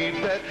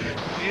believe that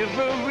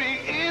chivalry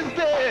is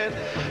dead.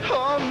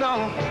 Oh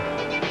no,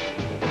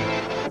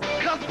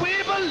 'cause we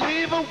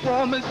believe a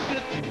woman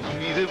should be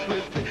treated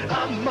with the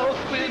utmost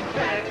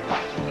respect.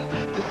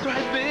 That's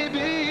right,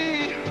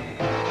 baby.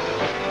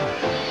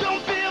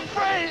 Don't be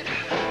afraid,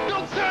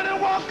 don't turn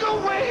and walk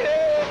away.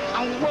 I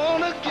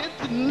wanna get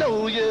to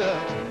know you.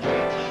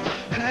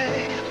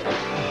 Hey,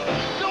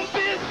 don't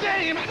be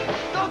ashamed,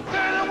 don't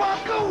turn and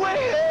walk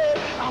away.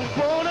 I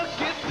wanna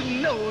get to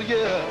know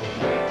you.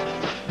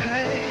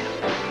 Hey,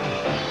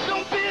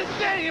 don't be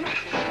ashamed.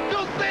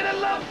 Don't say that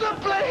love's a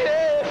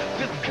play.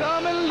 Just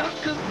come and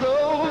look us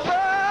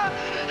over.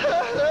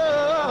 So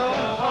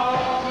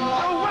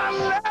our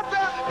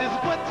leather is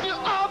what you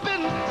all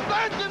been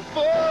searching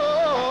for.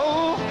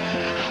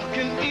 How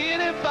can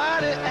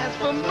anybody ask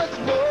for much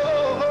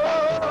more?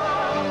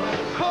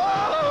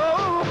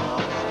 Oh,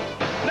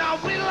 now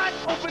we like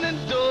opening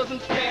doors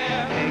and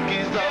tearing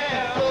hankies off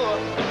the floor.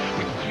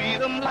 We treat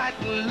them like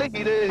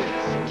ladies.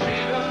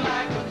 Treat them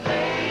like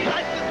ladies.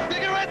 Like the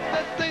cigarettes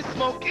that they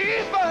smoke,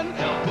 even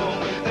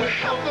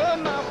help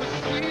them out. We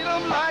treat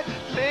them like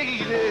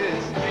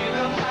ladies. Treat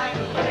them like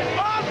ladies.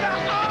 Oh, now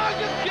all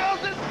you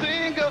girls that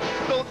single,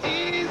 so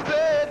easy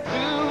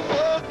to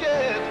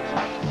forget.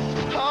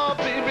 Oh,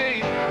 baby,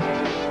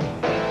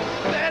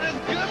 that is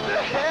good to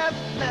have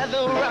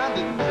leather around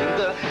the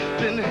finger.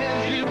 Then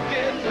hand you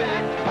get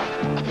back.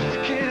 You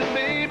can't,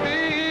 baby.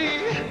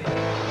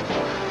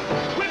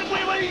 When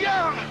we were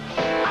young,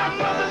 our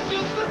mothers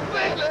used to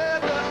say,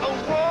 leather, a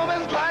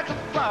woman's like a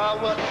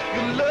flower.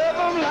 You love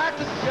them like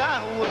a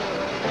shower.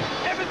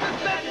 Ever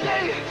since that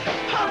day,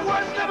 our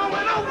words never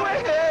went away.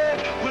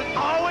 We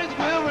always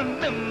will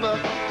remember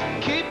to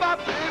keep our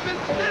babies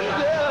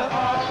tender.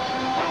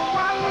 So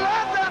our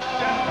leather,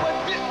 that's what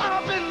we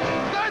all been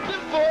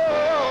searching for.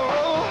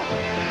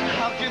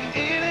 How can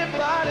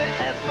anybody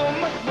ask for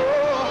much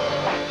more?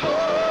 Oh,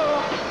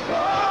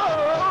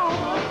 oh.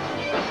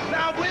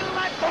 Now we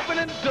like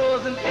opening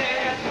doors and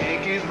air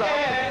hankies off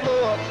the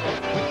floor.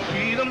 We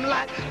treat them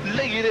like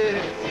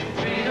ladies.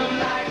 Treat them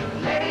like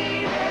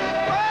ladies.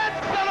 But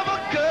son of a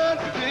gun,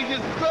 till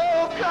you're so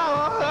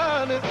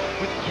honest.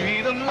 We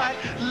treat them like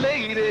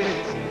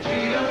ladies.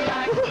 Treat them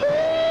like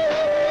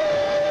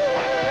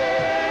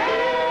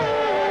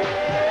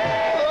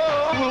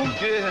oh,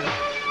 yeah.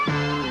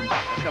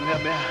 Come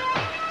help me out.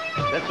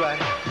 That's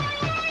right.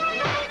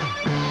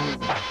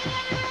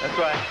 That's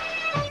right.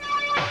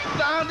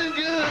 Sounding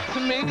good to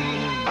me.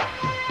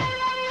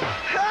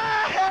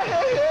 Hey, hey,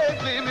 hey,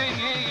 baby.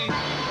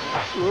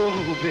 Oh,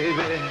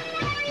 baby.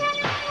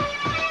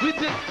 We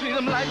just treat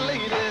them like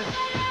ladies.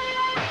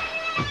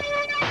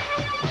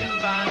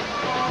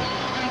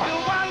 Do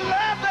I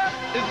love that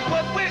is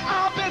what we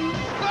all been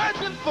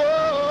searching for.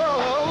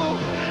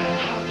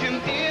 How can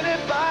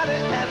anybody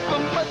ask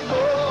for much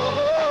more?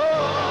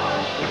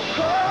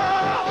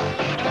 Oh,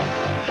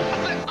 I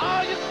say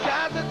all you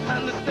guys that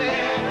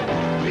understand.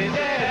 Raise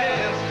your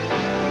hands.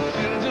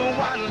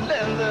 Genuine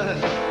leather.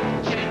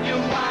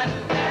 Genuine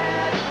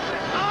leather.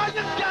 All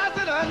you guys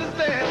that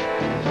understand.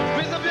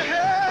 Raise up your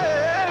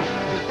hands.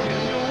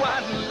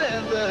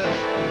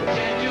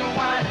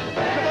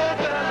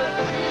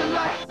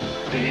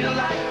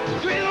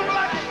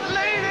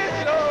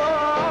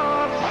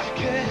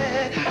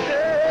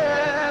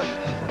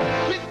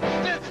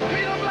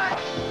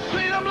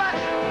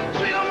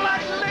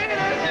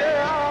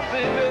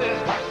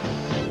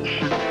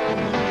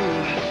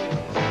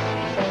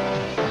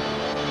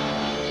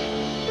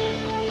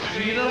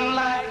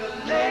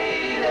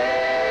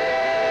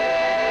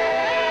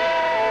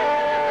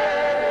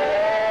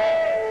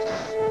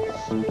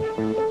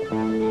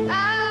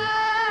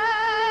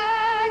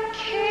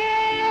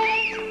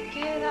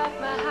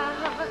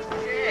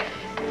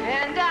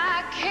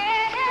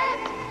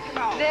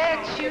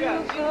 let you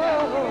go.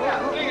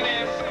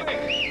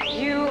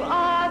 You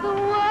are the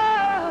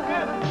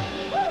one.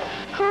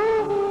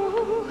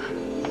 Ooh,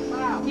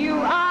 you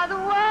are the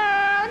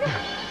one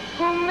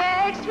who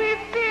makes me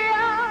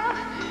feel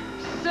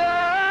so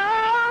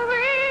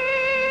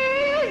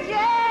real.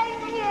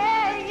 Yeah,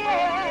 yeah,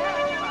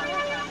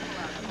 yeah.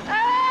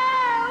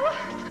 Oh,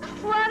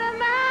 what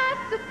am I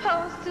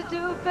supposed to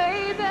do,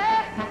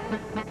 baby?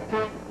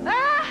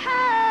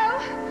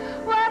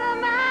 Oh, what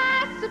am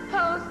I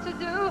supposed to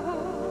do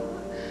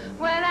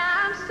when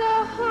I'm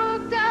so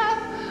hooked up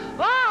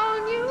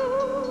on you?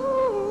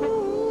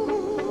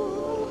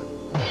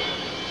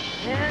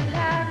 And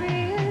I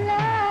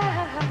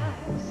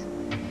realize,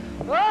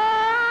 oh,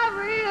 I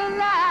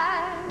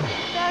realize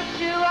that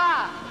you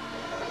are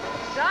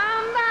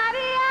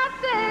somebody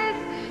else's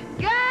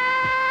girl.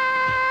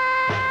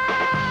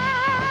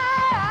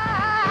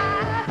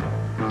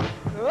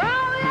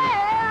 Oh,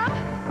 yeah.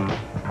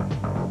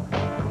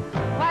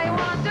 Why you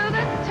wanna do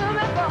this to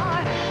me,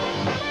 boy?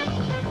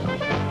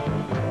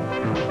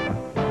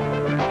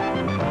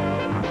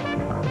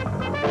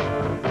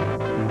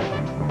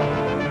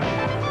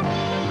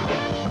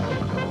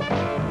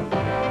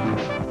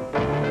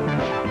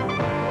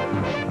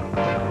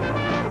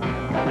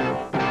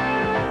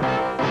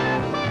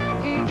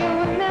 Do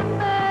you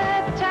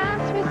remember the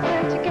times we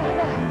spent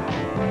together?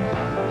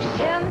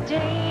 Sharing the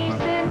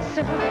days in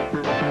summer.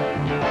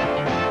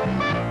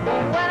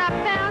 When I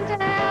found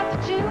out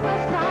that you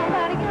were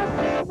somebody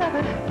else's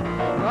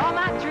lover, all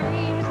my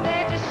dreams,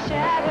 they just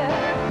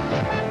shattered.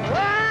 Oh,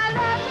 I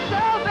love you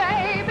so,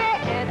 baby,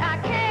 and I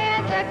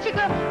can't let you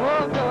go.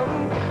 Oh, no,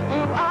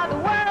 you are the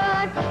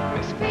one who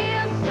makes me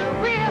feel so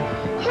real.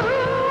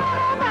 What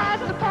am I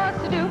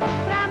supposed to do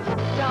when I'm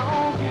hooked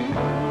on you?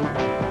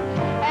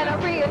 And I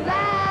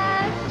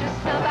realize just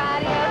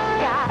somebody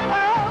else got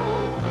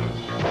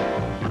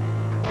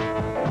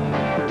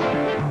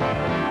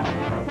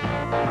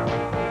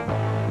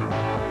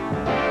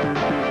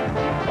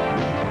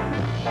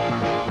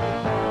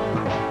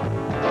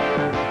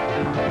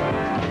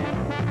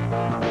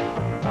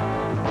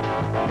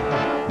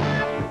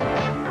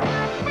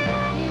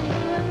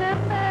You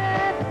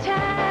remember the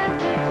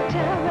times in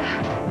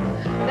September?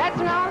 That's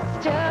when all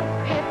the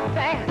stuff hit the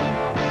fan.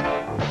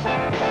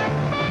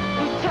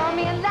 You told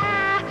me a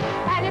lie,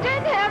 and you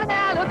didn't have an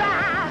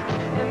alibi.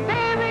 And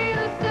baby,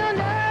 you still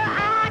know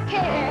I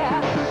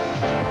care.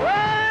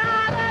 Well,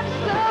 I love you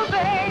so,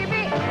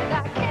 baby, and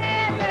I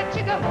can't let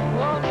you go.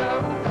 Oh,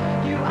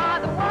 no, you are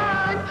the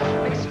one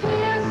who makes me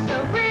feel so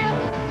real.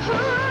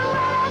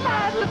 What am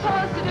I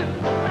supposed to do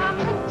when I'm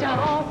hooked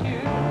on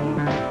you?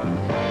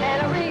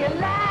 And I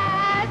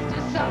realize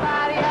just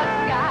somebody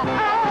else got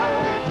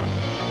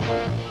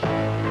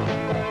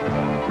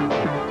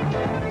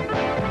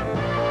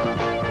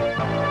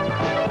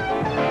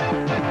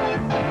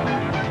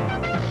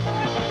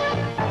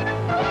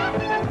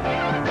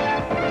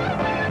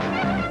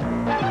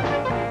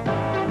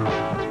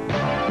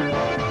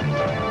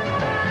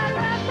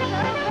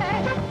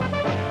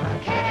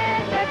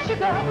can't let you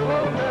go.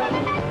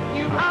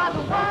 You are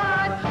the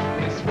one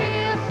who makes me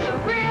feel so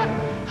real.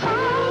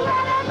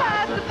 What am I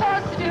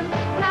supposed to do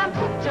when I'm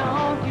hooked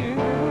on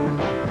you?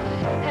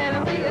 And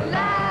I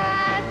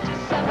realize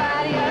just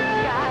somebody else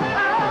got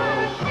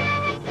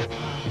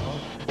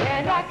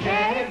and I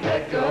can't let go. You are the one who makes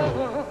me feel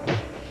so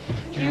real.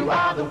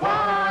 What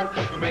am I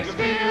supposed to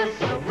do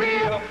when I'm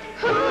hooked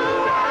on you?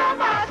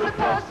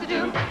 And I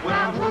realize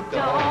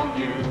just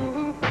somebody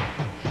else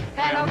got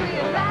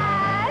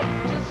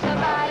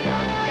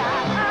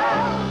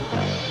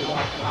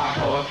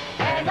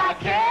and I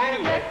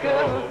can't let go.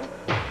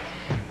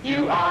 You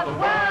are the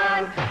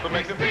one who makes me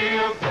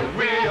feel so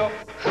real.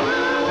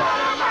 What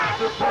am I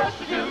supposed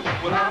to do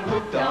when I'm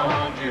hooked on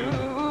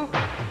you?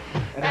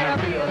 And I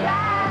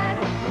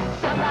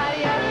realize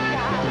somebody else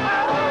got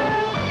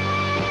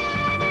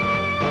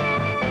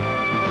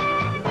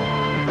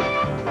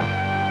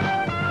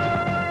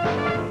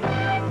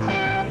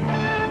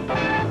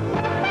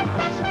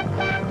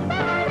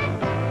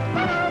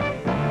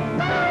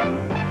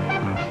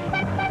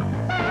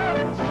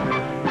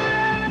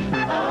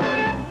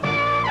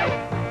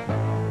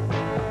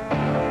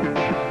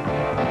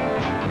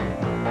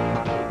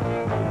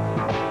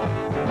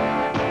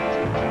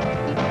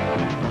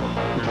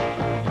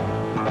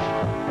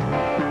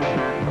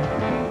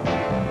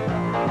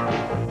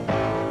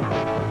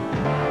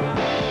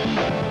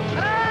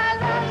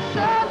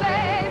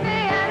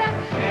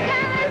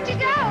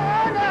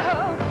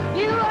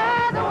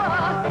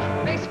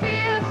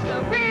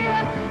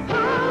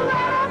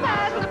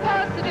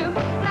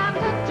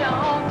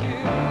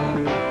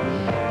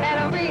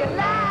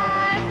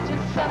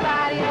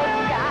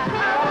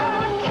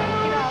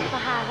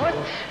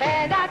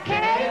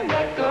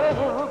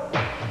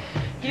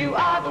You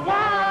are the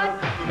one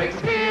who makes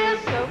me feel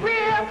so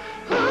real.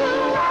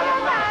 What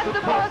am I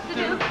supposed to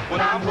do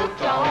when I'm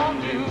hooked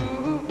on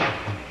you?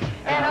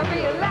 And I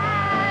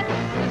realize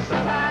there's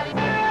somebody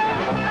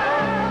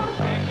else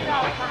taking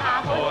off my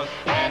high horse,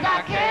 and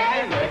I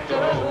can't let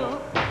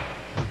go.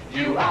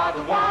 You are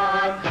the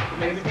one who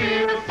makes me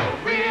feel so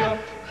real.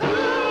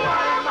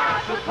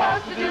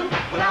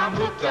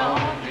 hooked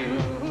on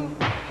you.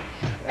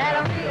 And I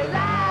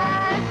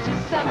realized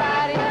you're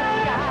somebody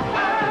else got.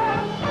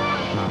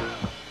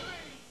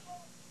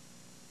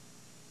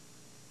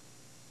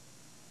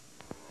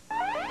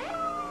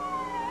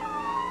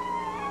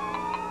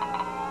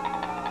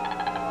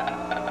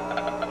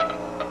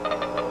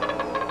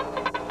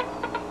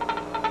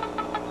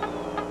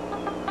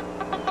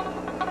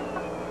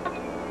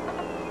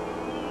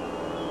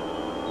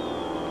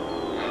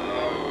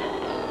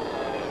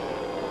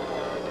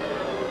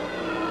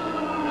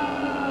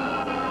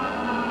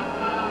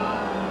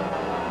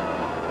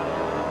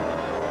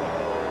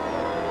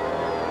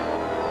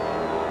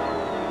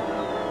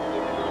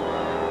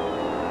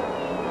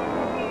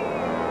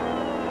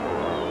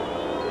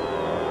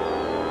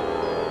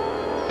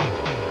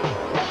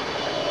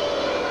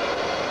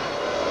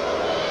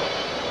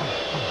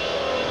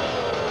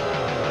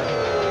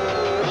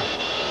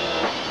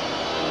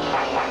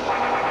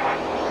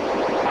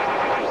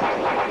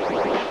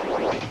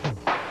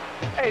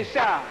 Hey,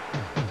 Sean,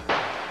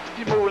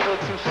 you move a little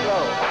too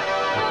slow.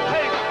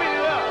 Hey, speed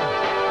it up.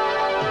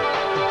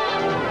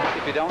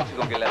 If you don't, you're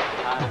gonna get left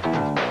behind.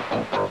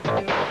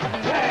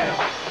 Jazz.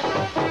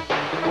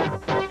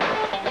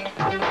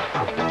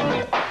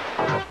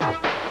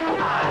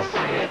 I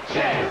said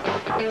jazz.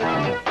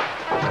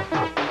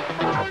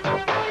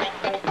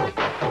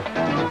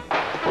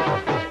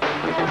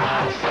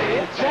 I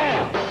said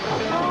jazz.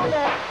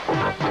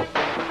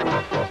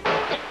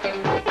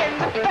 In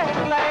the back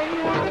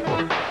lane.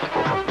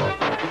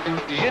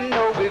 You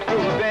know we're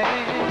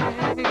grooving,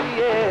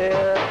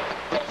 yeah.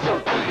 So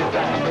do your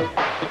thing.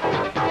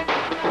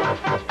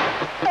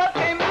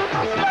 Okay, move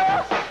slow,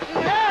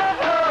 no.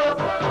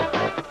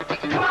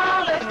 Come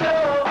on, let's go.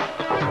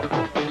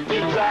 You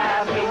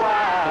drive me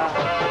wild.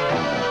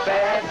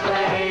 Fast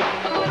lane,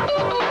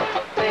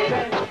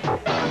 baby.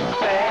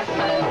 Fast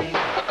lane,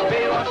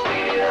 baby, won't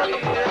steal.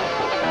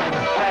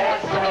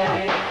 Fast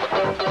lane,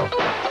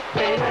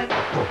 baby.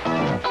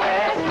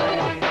 Fast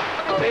lane,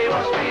 baby,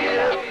 won't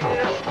steal.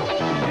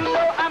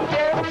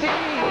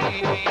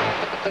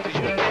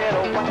 You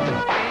never want to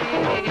be,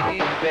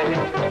 baby.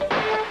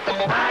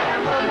 I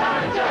am the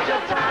knowledge of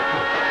your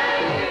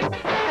time,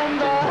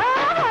 and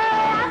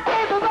I'm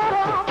capable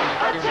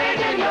of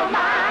changing your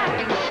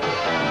mind.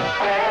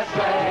 Fast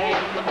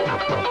lane,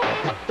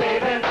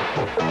 baby.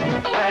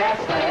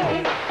 Fast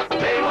lane,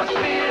 they want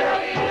speed.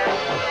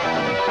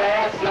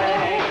 Fast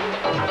lane,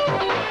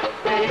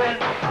 baby.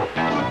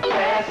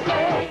 Fast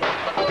lane,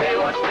 they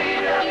want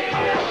speed.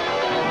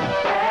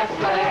 Fast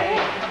lane.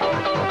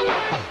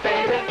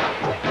 Baby,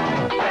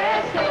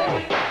 fast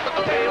lane,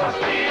 they want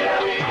speed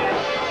up.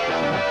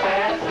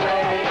 Fast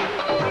lane,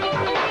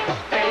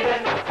 baby,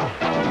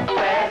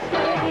 fast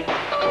lane,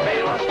 they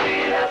want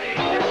speed up.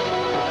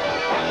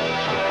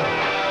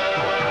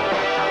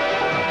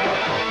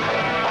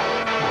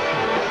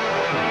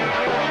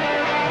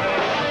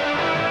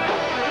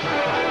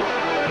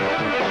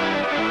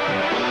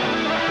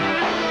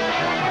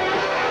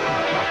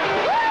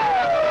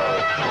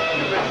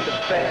 You're in the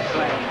fast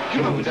lane,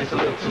 you're moving just a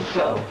little too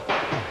slow.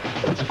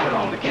 Put your foot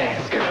on the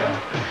gas,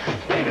 girl.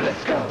 Baby,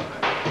 let's go.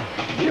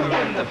 You're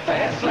in the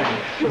fast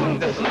lane. You're moving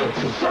just a little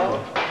too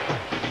slow.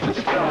 Put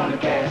your foot on the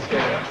gas,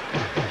 girl.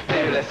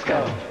 Baby, let's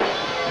go.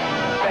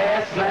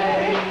 Fast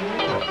lane.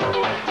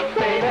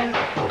 Baby.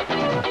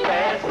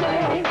 Fast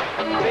lane.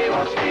 They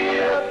won't speed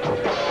up.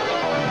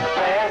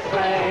 Fast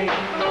lane.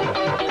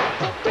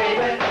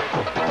 Baby.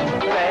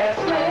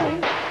 Fast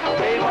lane.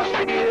 They won't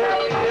speed up.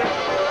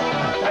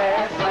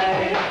 Fast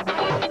lane.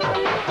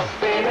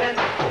 Baby.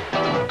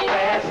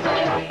 Fast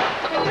lane,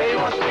 they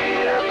want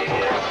speed up.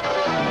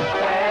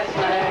 Fast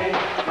lane,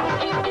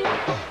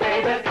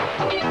 baby.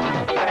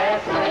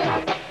 Fast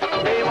lane,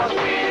 they want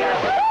speed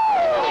up.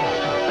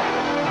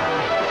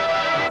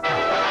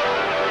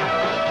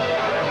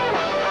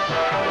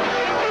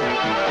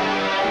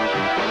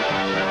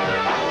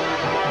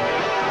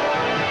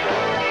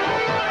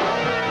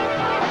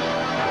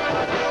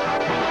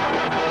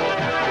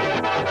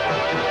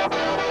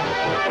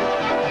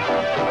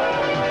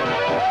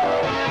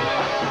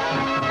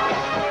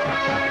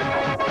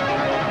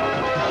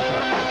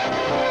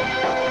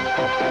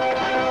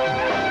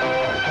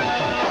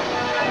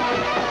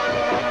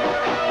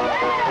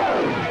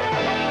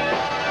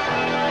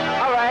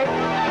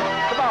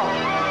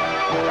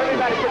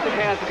 Everybody put your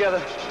hands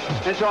together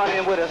and join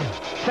in with us.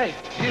 Say,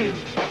 you,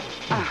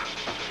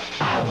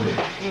 I would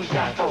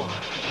die for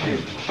you.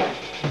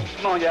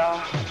 Come on,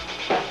 y'all.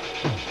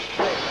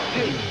 Say,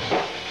 you,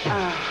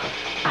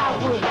 I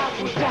would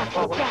die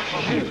for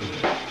you.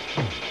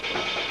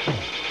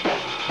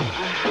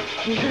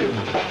 You,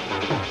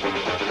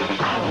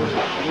 I would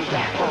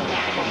die for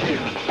you.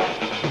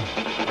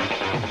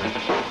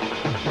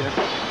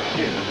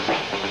 You,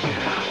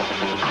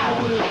 I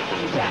would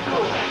die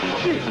for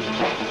you.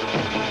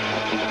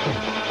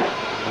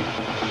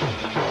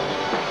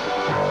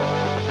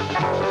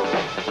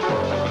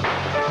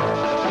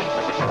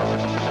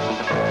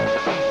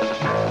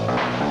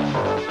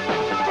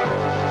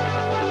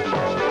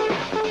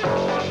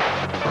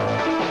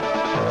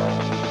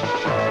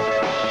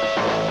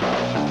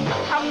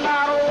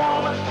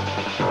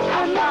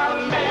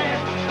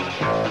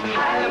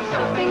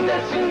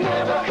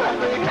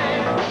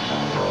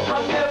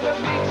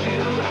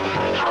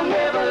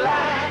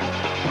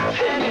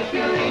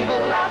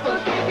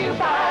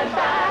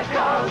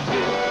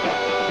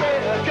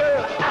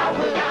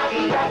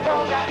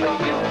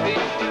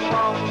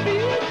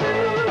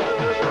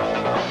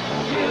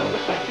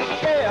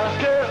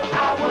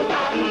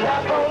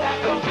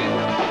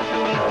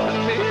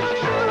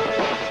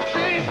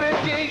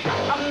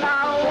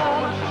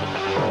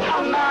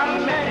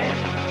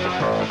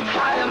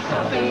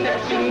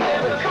 that you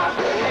never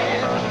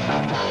comprehend.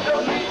 No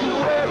need to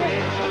worry,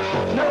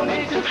 no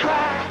need to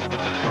cry.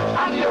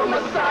 I'm your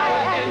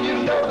Messiah and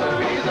you know the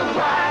reason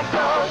why.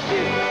 Cause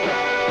you,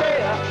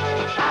 yeah,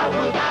 I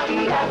was out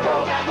in that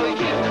boat for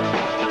you.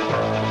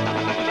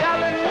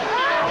 Darling,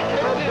 I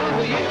do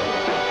you.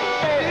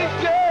 Hey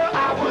girl,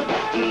 I was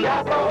out in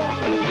that boat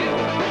for you.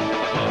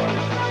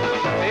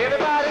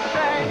 Everybody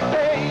sang,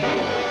 say,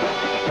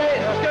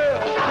 yeah, girl,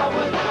 I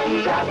was out in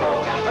that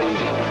boat for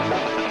you.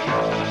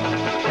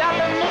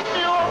 Darling, if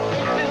you want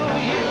me to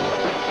you.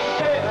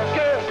 Yeah,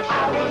 girl, I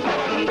was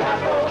out in that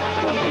boat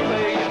for you.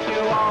 If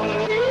you want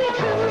me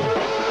to.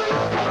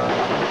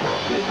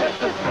 Just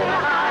the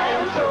sinner I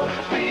am so.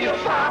 Be your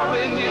power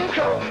when you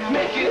go.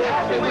 Make you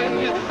happy when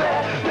you're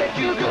sad. Make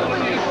you good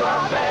when you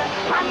are bad.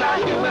 I'm not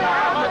human,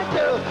 I'm a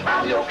dove.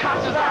 I'm your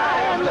conscience,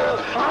 I am love.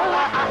 All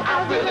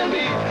I really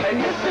need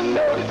is to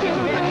know that you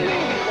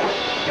really.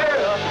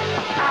 Girl,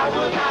 I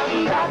was out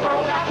in that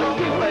boat for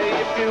you.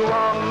 If you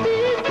want me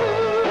to.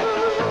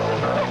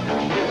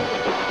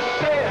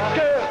 Yeah,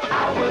 girl, I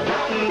was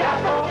out in that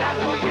boat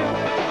for you.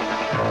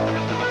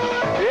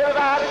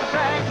 Everybody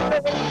sang,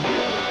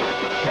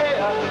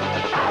 yeah,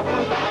 I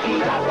was out in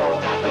that boat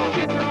for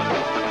you.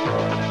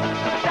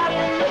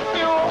 Darling, if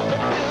you want me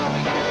to.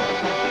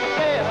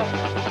 Yeah,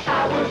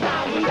 I was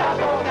out in that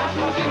boat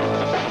for you.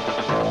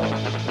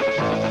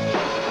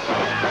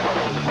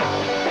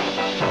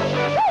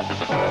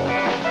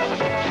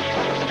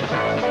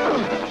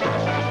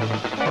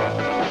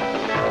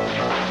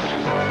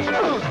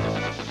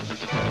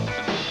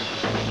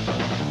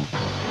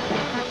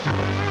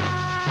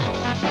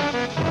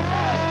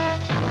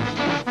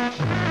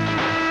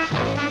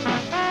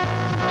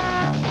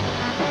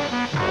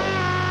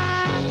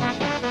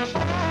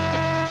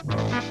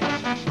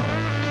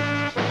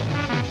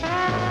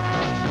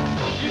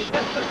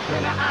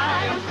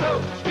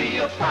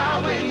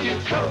 Power when you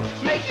go,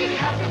 make you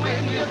happy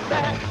when you're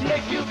sad,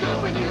 make you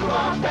good when you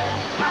are bad.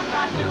 I'm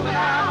not human,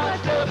 I'm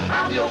a dove.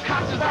 I'm your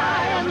conscience,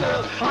 I am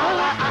love. All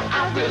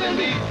I really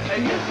need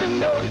is to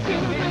know that you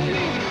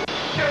believe.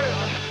 Girl,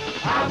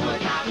 I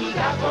would not do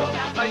that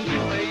for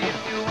you if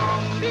you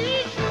want me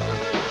to.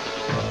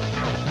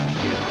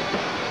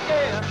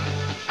 Yeah,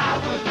 I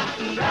would not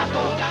do that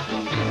for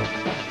you.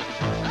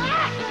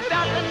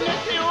 Darling,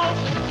 if you want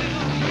me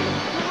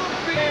to.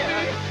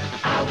 Yeah,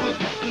 I would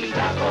not do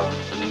that for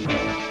you.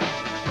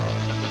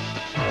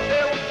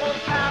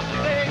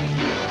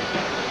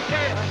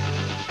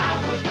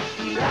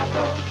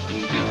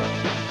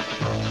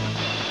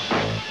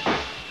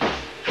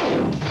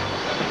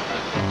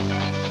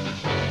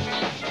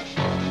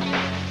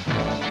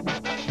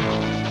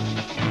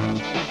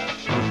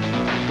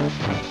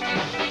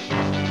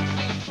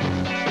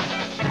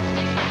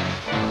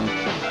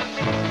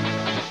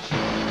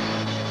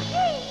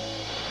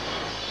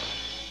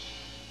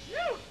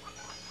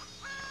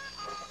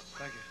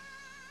 Thank you.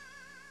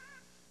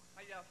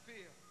 How y'all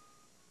feel?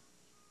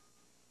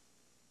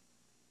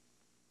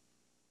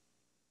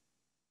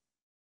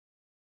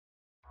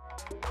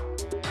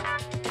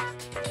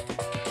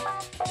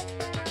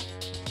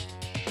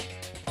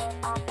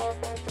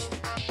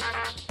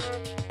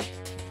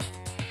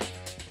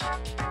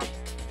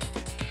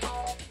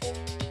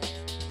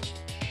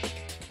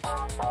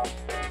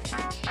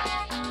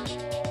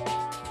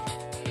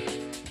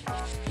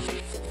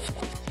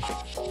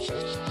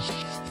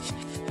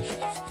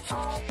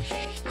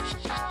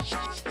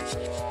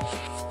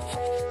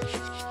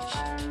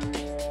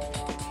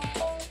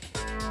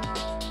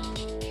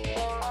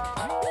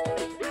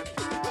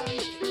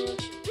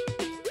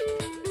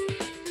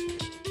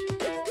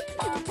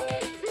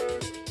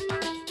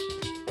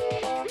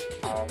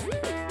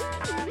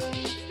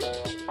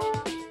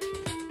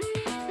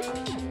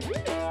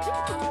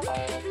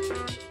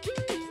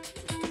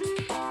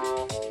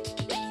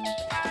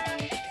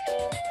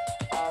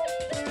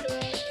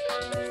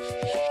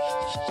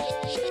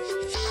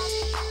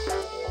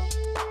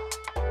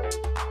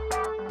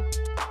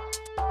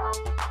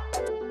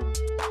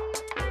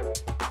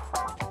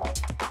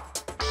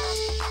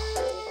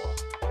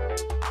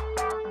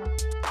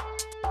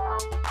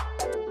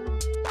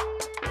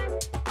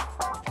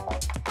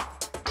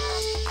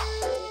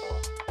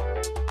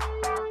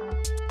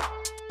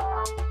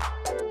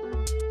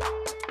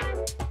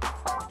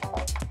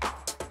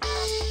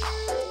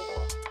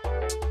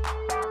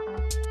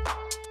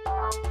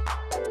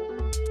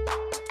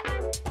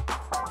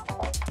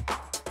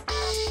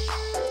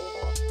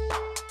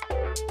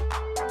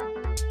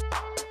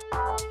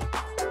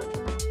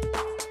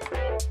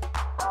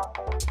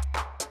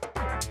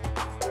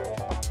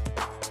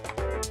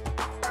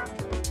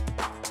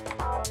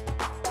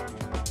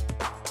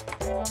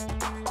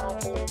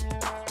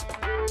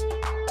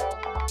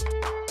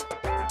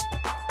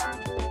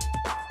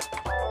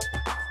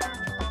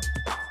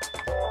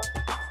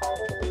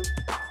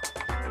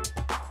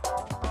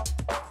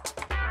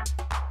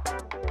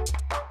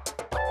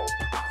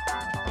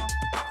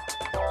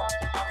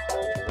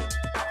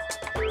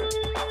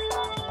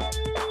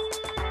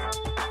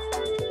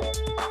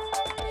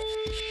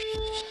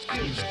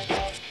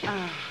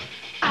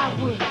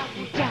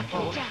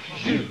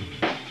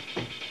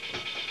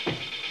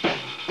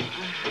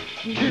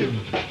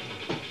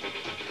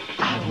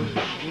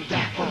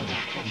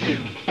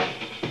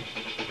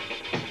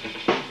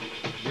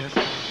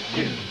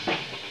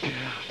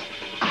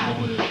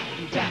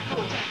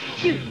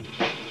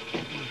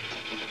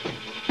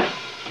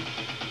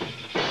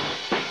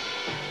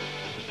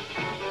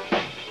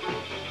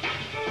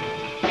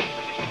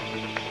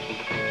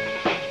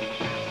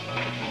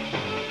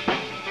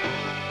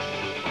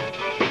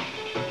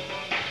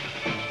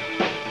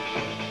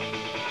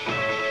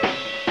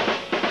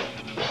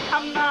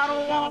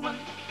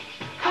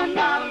 I'm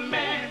not a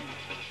man.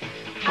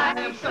 I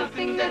am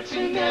something that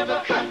you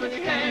never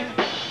comprehend.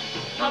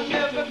 I'll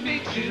never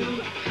meet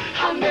you,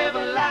 I'll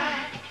never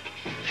lie.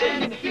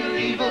 And if you're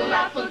evil,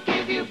 I'll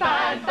forgive you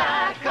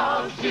bye-bye.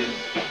 Cause you,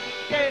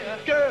 yeah,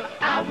 girl,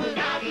 I would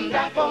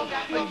die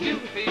for you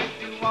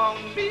if you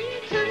want me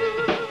to.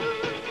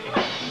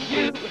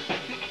 You,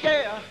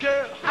 yeah,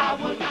 girl, I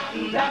would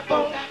die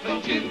for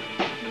you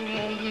if you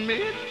want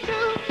me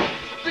to.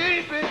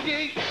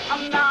 Baby,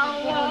 I'm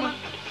not a woman,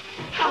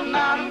 I'm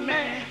not a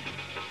man.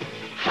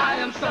 I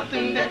am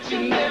something that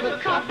you never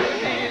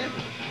comprehend.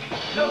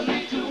 No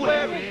need to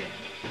worry,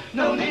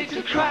 no need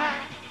to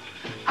cry.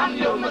 I'm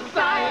your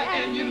Messiah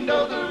and you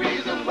know the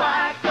reason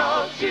why.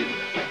 Cause you,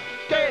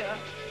 girl,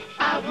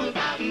 I would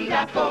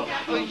die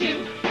for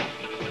you.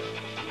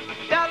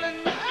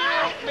 Darling,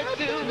 I want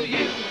me to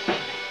you.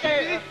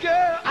 Yeah,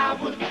 girl, I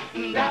would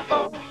die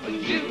for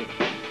you.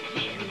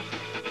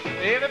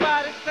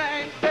 Everybody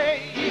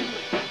say you.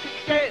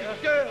 Yeah,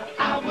 girl,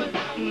 I would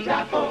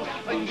die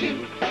for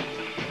you.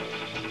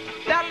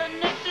 Darling,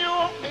 if you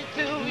want me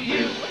to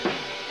you.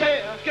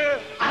 Yeah,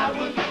 girl, I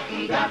would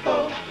die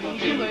for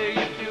you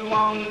if you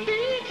want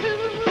me to.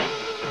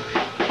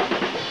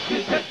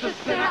 You're just a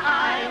sinner,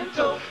 I am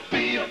told.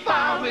 Be a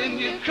fire when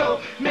you're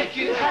cold. Make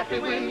you happy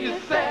when you're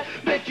sad.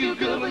 Make you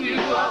good when you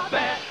are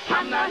bad.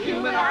 I'm not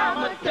human, I'm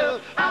a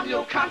dove. I'm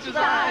your conscience,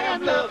 I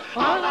am love.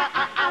 All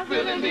I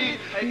really need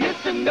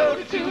is to know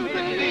that you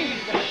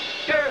believe.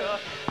 Girl,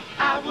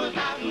 I would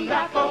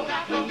die for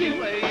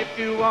you if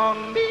you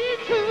want me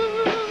to.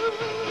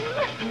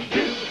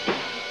 You,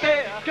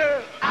 yeah,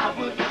 girl, I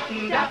would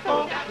die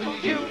for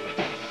you.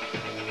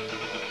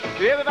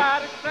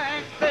 Everybody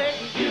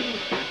say you,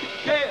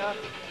 yeah,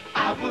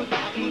 I would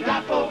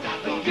die for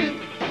you.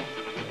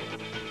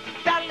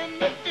 Darling,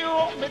 if you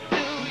want me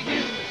to,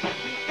 you,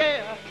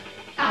 yeah,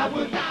 I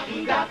would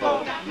die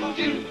for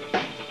you.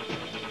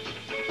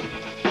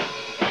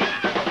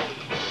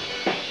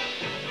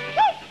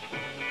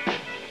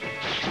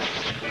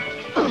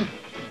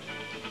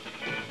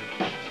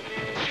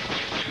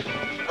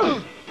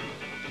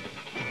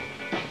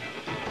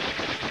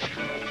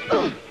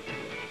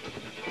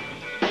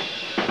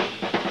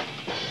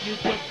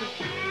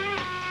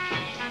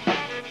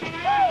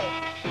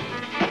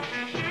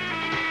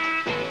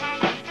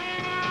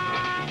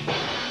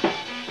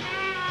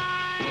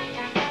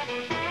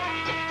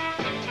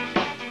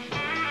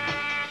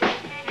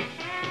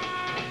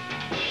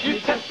 You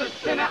just a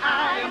sinner,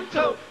 I am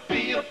told.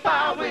 Be a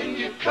fire when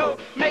you're cold.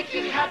 Make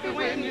you happy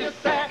when you're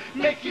sad.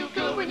 Make you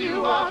good when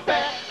you are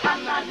bad.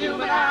 I'm not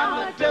human,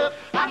 I'm a dove.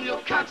 I'm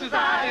your conscience,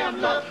 I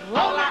am love.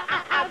 All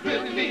I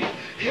really need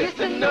is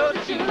to know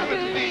that you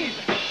believe.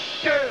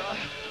 Girl,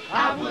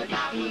 I would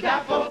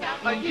die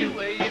for you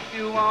if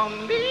you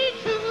want me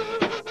to.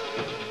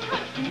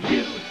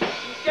 You,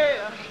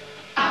 yeah,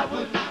 I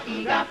would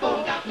die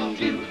for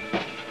you.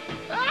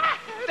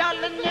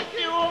 Darling, if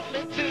you want me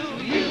to,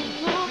 you,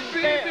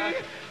 baby,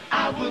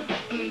 I would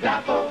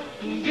die for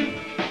you.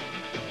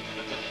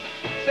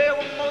 Say it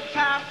one more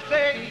time,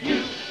 say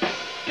you,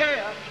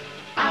 yeah,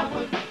 I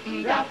would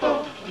die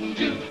for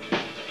you.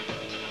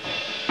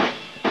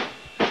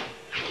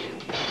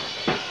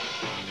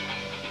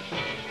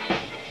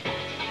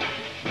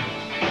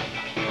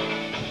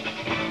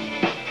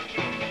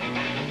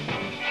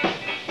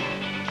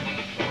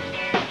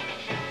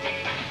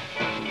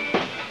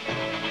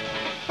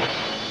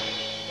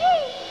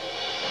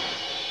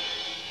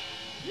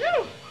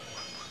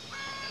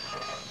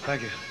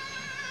 Thank you.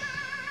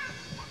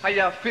 How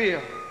y'all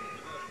feel?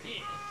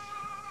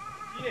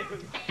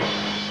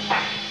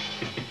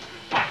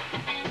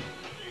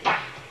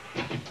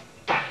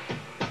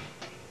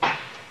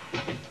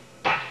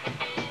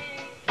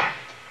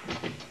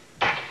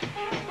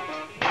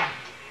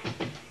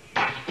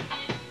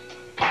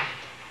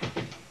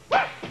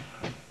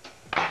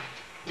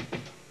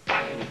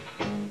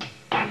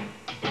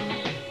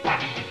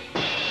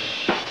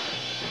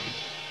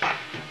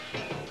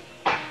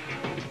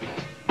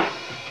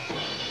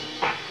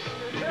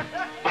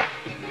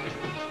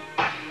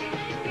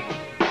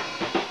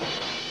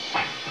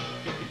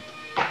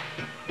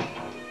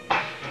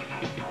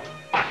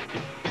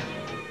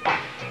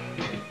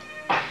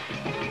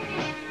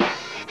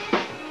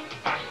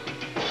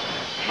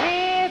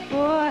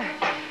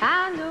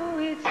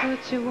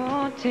 You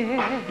wanted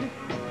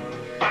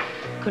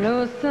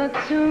closer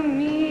to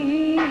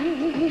me,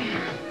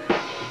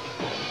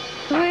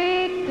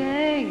 sweet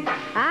thing,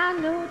 I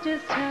know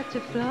just how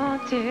to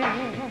flaunt it.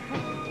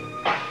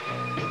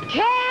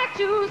 Can't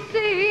you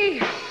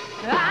see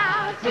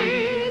I'll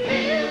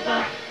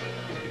deliver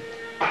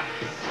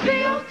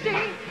still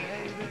deep,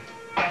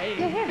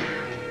 yeah.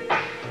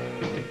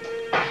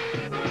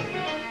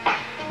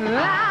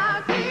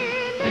 I'll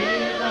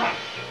deliver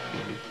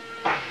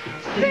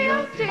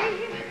still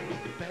deep.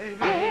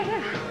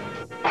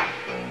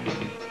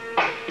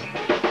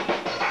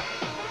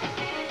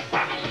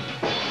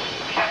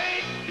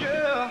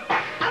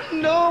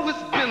 know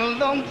it's been a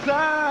long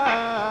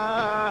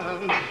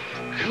time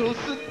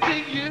closer to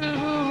you.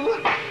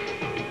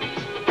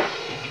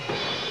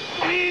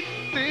 Sweet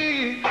thing,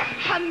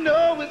 I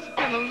know it's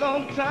been a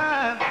long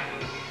time,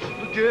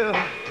 but girl,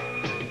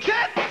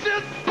 can't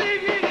you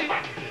see?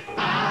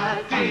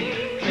 I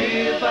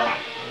deliver,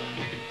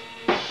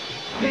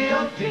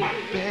 COD,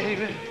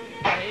 baby.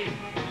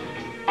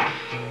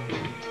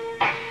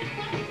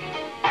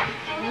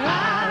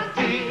 I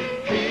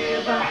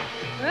deliver,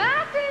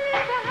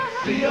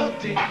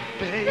 COD,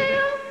 baby.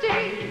 COD,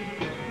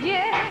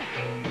 yeah.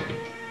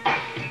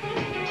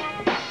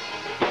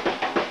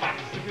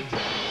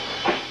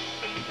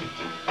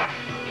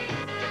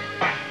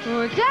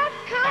 Well, just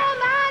call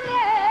my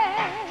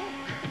name.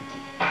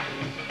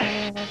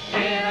 And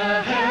in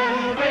a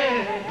hurry,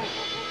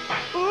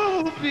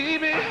 ooh,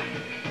 baby.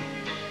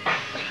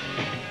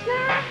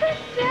 Not the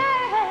same.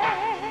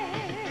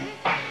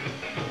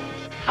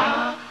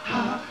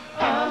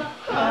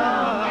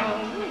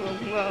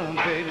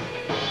 Baby.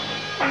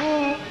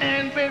 Ooh,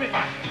 and baby,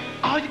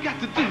 all you got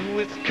to do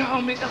is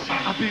call me up.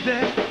 I'll be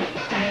there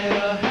in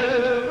a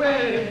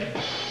hurry.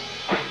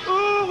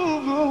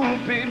 Ooh,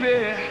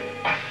 baby,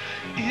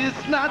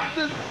 it's not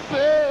the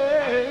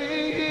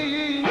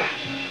same.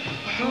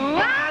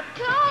 Why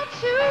don't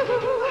you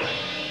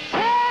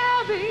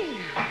tell me?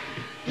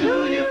 Do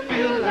you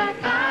feel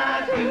like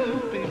I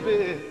do,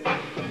 baby?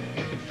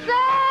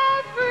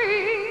 Set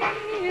free,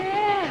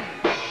 yeah.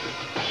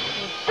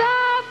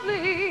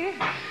 Softly,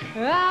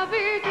 I'll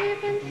be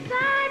deep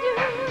inside you.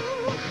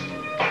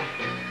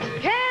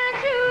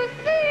 Can't you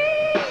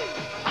see?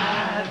 I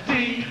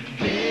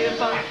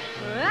deliver,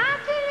 I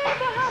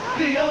deliver.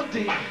 COD,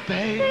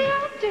 baby.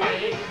 COD,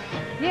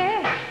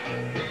 yeah.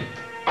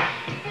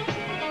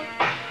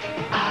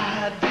 I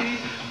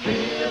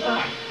deliver,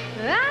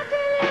 I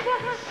deliver.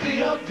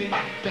 COD,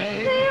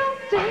 baby.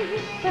 COD,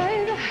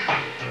 baby.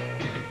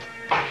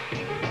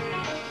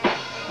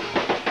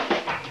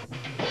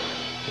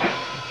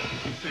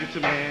 Sing it to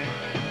me.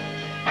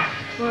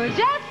 Well,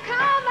 just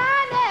call my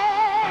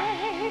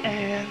name.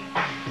 And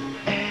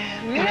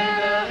In a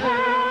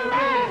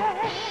hurry.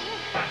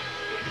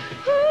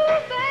 Ooh,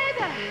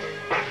 baby,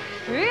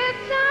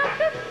 it's not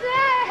the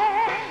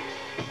same.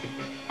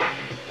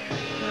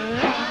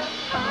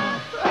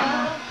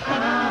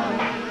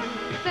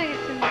 Sing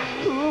it to me.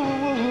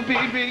 ooh,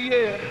 baby,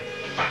 yeah.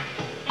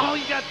 All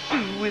you got to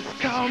do is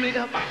call me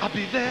up. I'll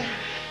be there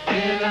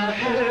in a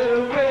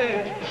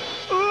hurry.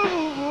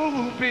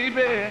 Ooh,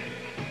 baby,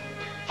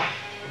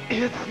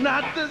 it's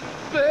not the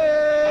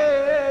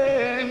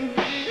same.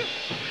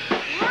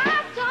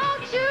 Why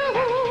don't you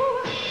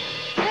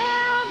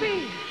tell me?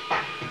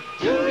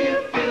 Do you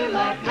feel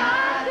like I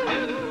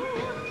do?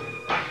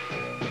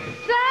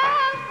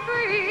 Set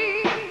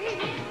free,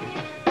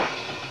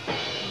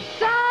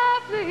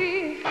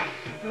 softly,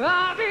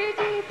 I'll be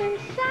deep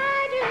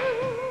inside you.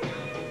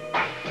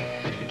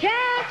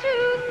 Can't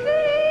you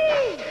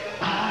see?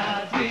 I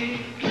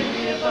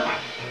deliver,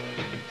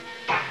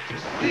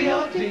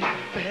 COD,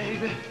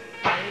 baby.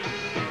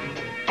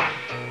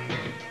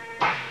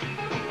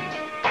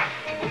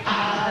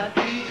 I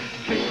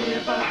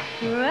deliver,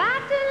 I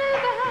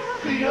deliver.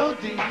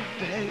 COD,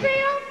 baby.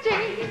 COD,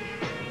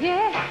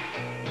 yeah.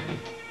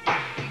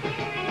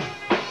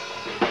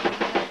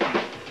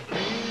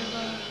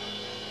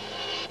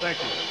 Thank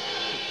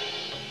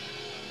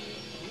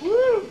you.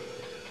 Woo!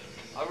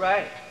 All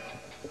right.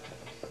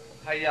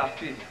 How y'all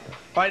feel?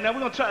 All right, now we're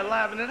gonna try to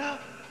liven it up.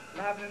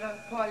 Liven it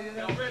up, party it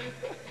up. Ready?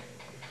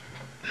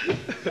 Look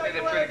at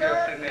that pretty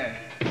girl sitting there.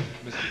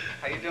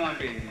 How you doing,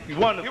 baby? You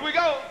wonderful. Here we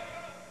go.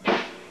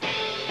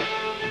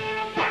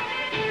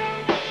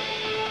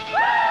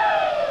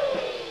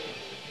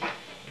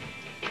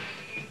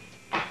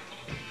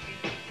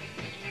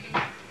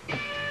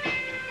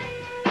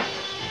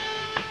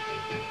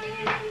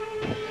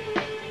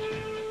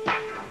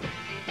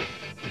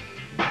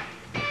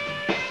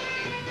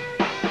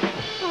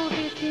 Oh,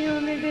 if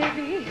you me,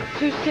 baby,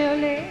 to still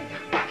live.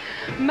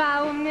 My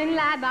opening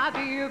light might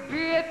be a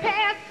bit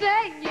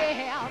passé,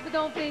 yeah. But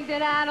don't think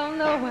that I don't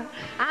know what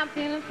I'm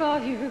feeling for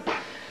you.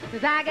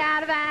 'Cause I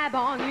got a vibe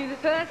on you the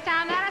first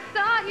time that I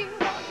saw you.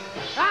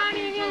 I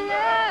need your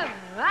love,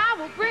 I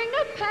will bring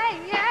the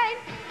pain.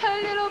 A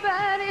little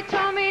birdie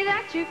told me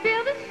that you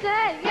feel the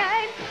same.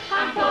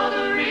 I'm for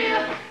the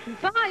real, and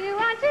for you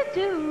what to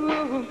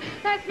do.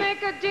 Let's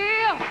make a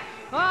deal.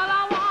 All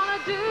I wanna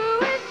do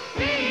is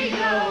be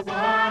your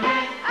one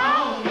and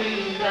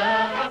only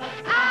lover.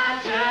 I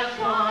just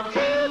want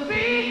to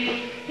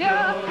be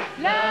your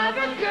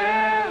lover,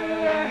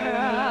 girl.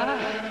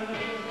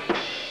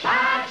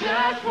 I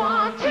just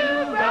want to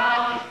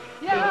rock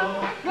your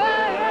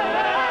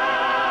world.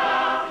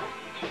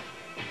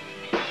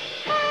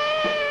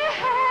 Hey,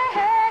 hey,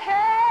 hey,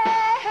 hey,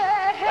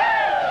 hey,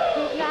 hey.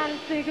 Hook, line,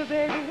 and sinker,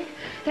 baby,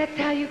 that's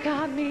how you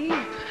got me.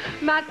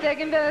 My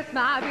second verse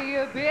might be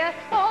a bit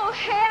old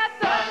head,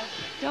 but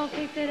don't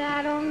think that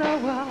I don't know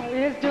what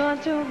it's doing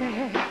to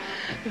me.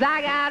 'Cause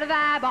I got a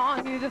vibe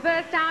on you the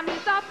first time you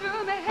saw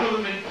through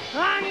me.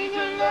 I need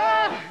your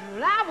love,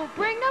 I will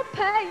bring the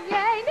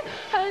pain.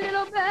 A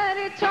little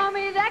birdie told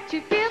me that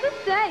you feel the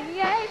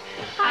same.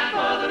 I'm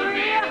for the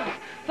real,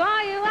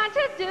 for you what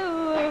to do.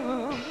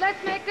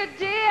 Let's make a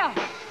deal.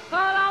 All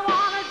I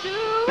wanna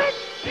do is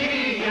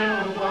Be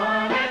your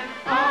one and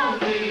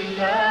only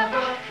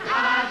lover.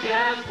 I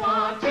just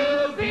want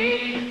to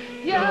be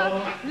your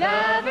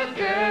lover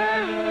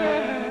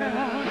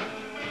girl.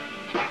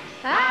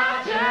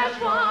 I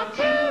just want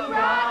to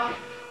rock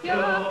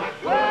your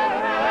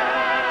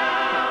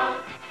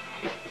world.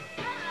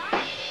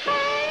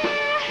 Hey,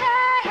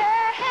 hey,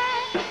 hey,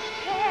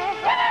 hey,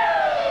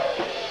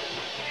 hey.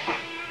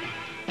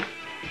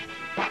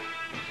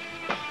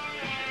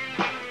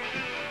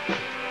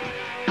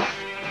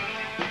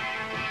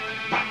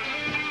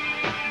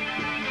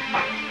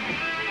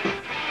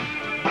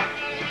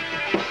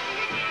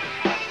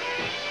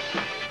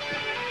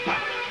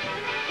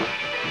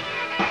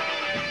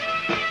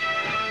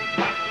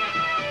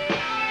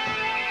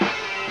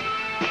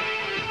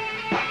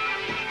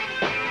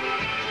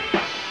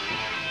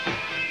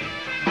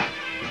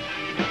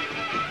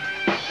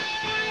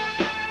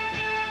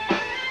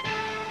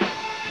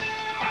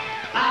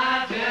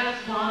 I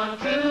just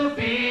want to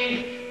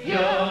be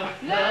your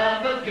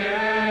lover girl.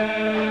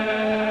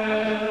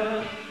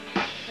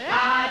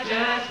 I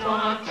just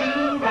want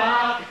to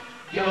rock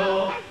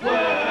your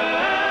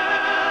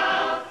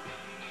world.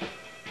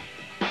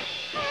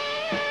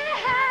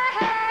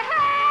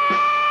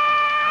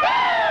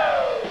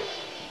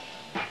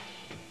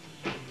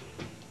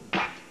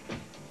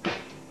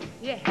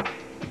 Yeah.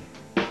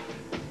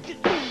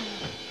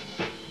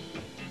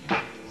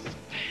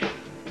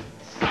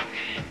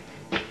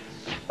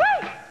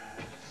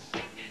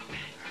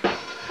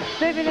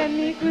 Baby, let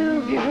me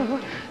groove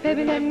you.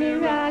 Baby, let me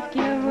rock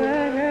your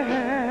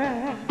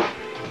world.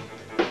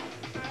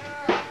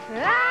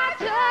 I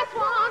just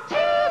want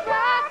to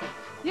rock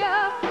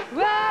your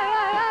world.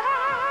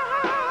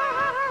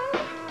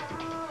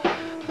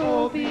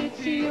 Oh,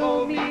 bitchy,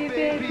 oh, me,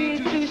 baby,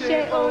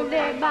 touche, oh,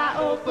 let my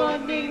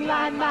opening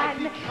line might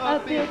a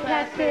bit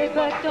passe,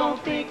 but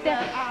don't think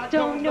that I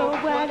don't know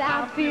what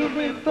I'm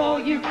feeling for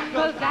you.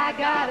 Cause I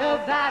got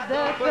a vibe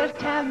the first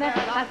time that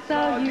I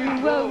saw you.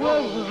 Whoa,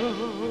 whoa,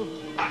 whoa.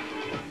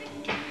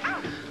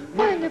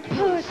 When the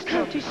push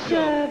comes to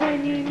shove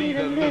and you need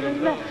a little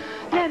love,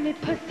 let me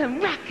put some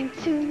rock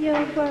into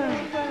your world.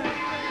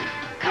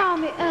 Call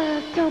me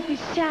up, don't be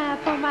shy,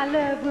 for my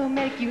love will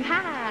make you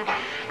high.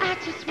 I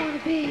just wanna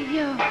be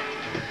your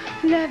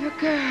lover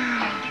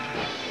girl.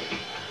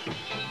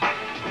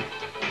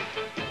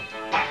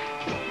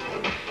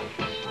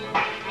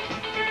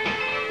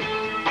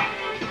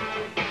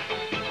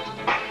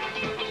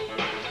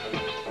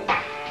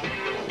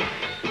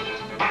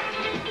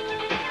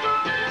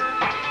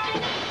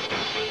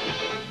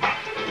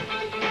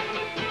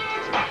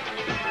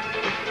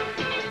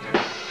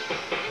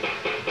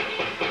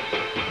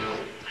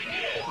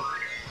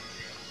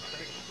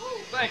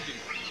 Thank you.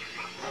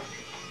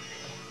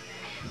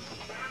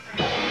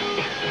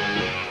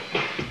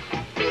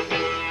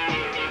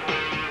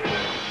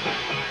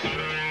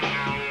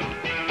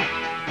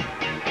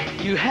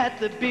 You had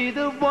to be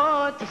the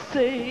one to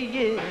say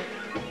it,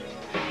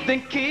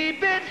 then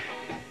keep it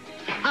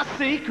a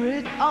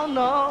secret. Oh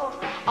no,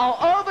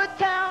 all over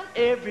town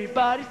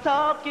everybody's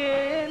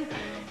talking.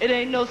 It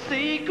ain't no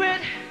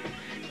secret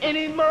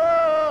anymore.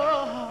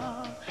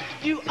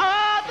 You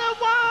are the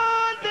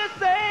one they're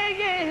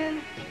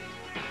saying,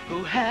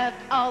 who have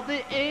all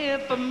the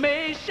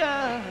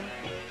information.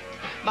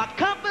 My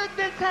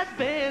confidence has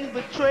been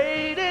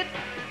betrayed.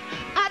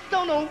 I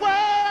don't know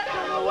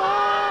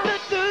what to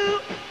do,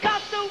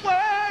 cause the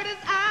word is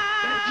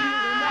out.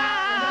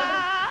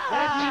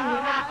 That you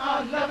and I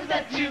are lovers,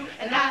 that you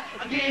and I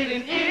are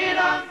getting it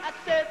on. I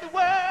said the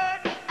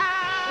word is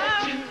out.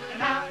 That you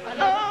and I are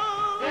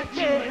lovers, that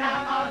you and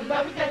I are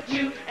lovers, that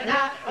you and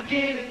I are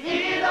getting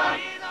it on.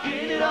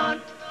 Get it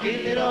on,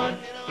 get it on,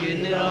 get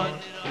it on,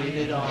 get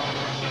it on.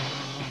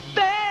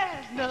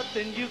 There's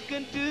nothing you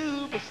can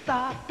do but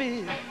stop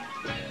it.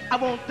 I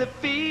won't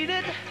defeat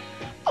it.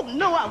 Oh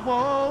no, I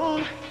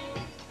won't.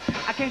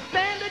 I can't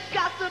stand the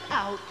gossip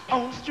out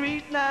on the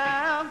street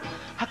now.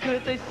 How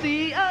could they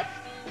see us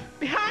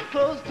behind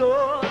closed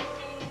doors?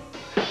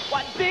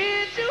 Why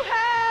did you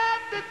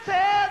have to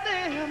tell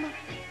them?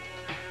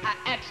 I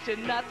asked you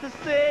not to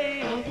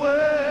say a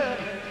word.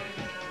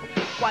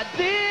 Why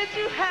did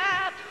you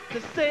have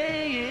to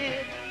say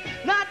it?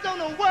 Now I don't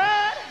know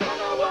what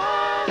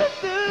to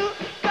do,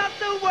 cause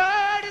the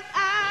word is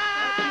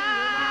out.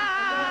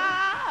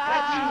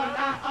 That you and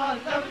I are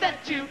lovers,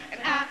 that you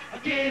and I are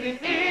getting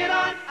it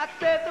on. I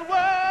said the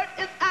word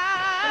is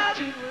That out.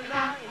 you and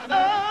I are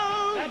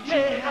Oh, lovers, that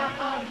you and I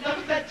are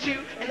lovers, that you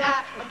and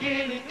I are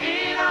getting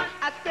it on.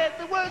 I said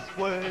the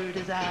word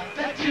is out.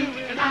 That you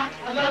and I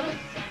are lovers,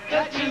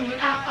 that you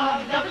and I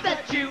are lovers,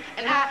 that you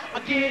and I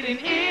are getting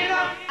it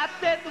on. I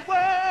said the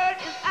word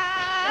is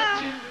That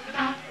out. you and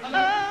I are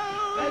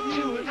lovers, that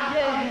you and I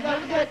are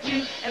lovers, that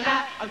you and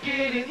I are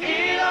getting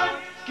it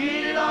on.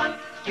 Get it on,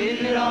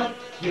 get it on,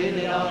 get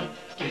it on,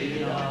 get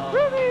it on.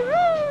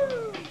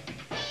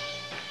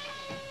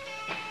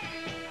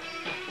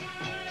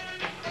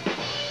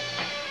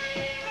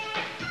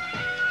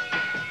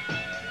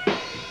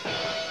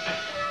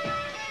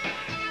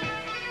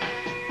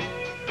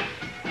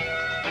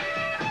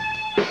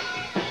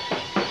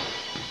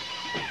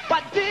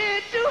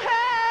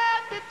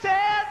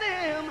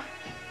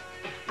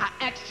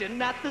 you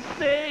not to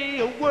say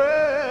a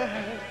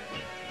word?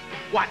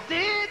 Why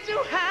did you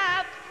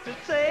have to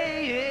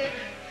say it?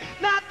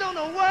 Now don't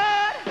know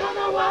what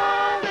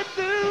to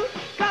do,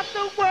 'cause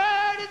the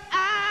word is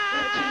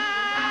out.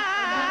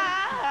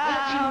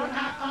 That you and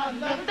I are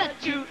lovers,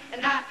 that you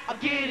and I are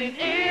getting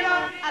it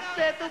on. I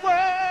said the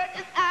word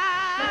is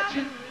out. That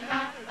you and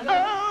I are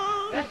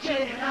lovers, that you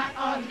and I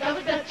are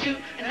lovers, that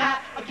you and I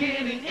are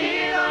getting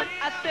it on.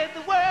 I said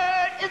the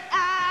word is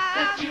out.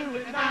 That you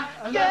and I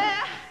are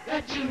lovers,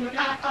 that you and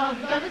I are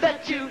lovers,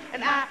 that you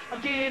and I are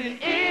getting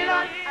it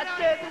on. I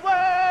said the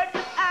word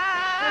is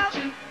out. That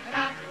you and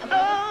I are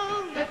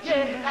lovers, that you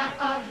and I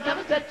are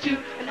lovers, that you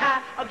and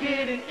I are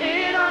getting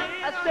it on.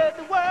 I said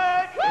the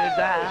word is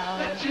out.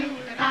 That you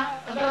and I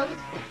are lovers,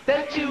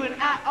 that you and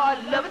I are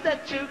lovers,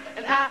 that you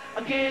and I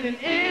are getting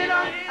it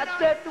on. I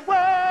said the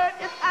word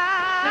is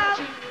out. That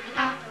you and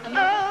I are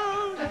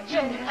lovers, that you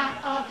and I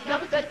are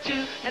lovers, that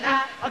you and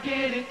I are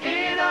getting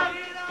it on.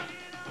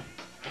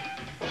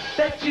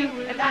 That you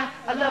and I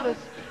are lovers,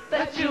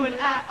 that you and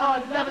I are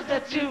lovers,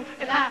 that you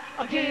and I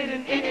are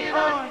getting it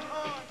on.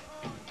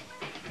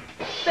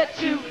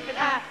 That you and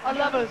I are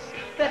lovers,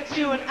 that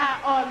you and I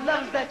are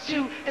lovers, that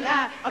you and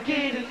I are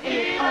getting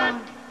it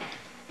on.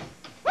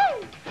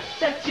 Woo!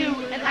 That you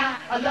and I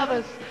are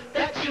lovers,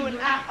 that you and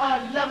I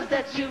are lovers,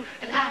 that you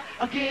and I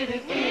are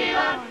getting it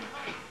on.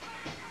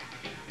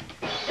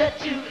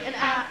 That you and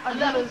I are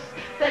lovers,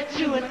 that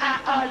you and I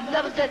are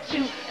lovers, that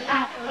you and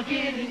I are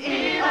getting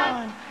it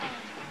on.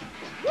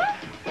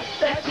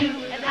 That you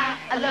and I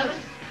are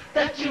lovers,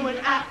 that you and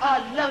I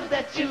are lovers,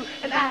 that you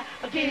and I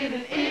are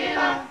getting it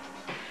on.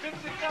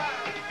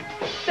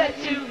 That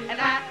you and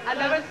I are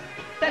lovers,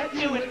 that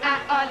you and I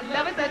are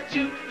lovers, that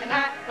you and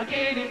I are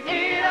getting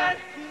it on.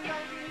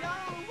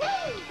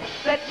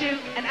 That you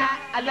and I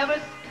are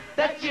lovers,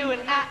 that you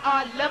and I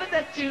are lovers,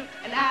 that you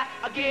and I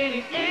are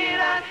getting it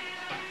on.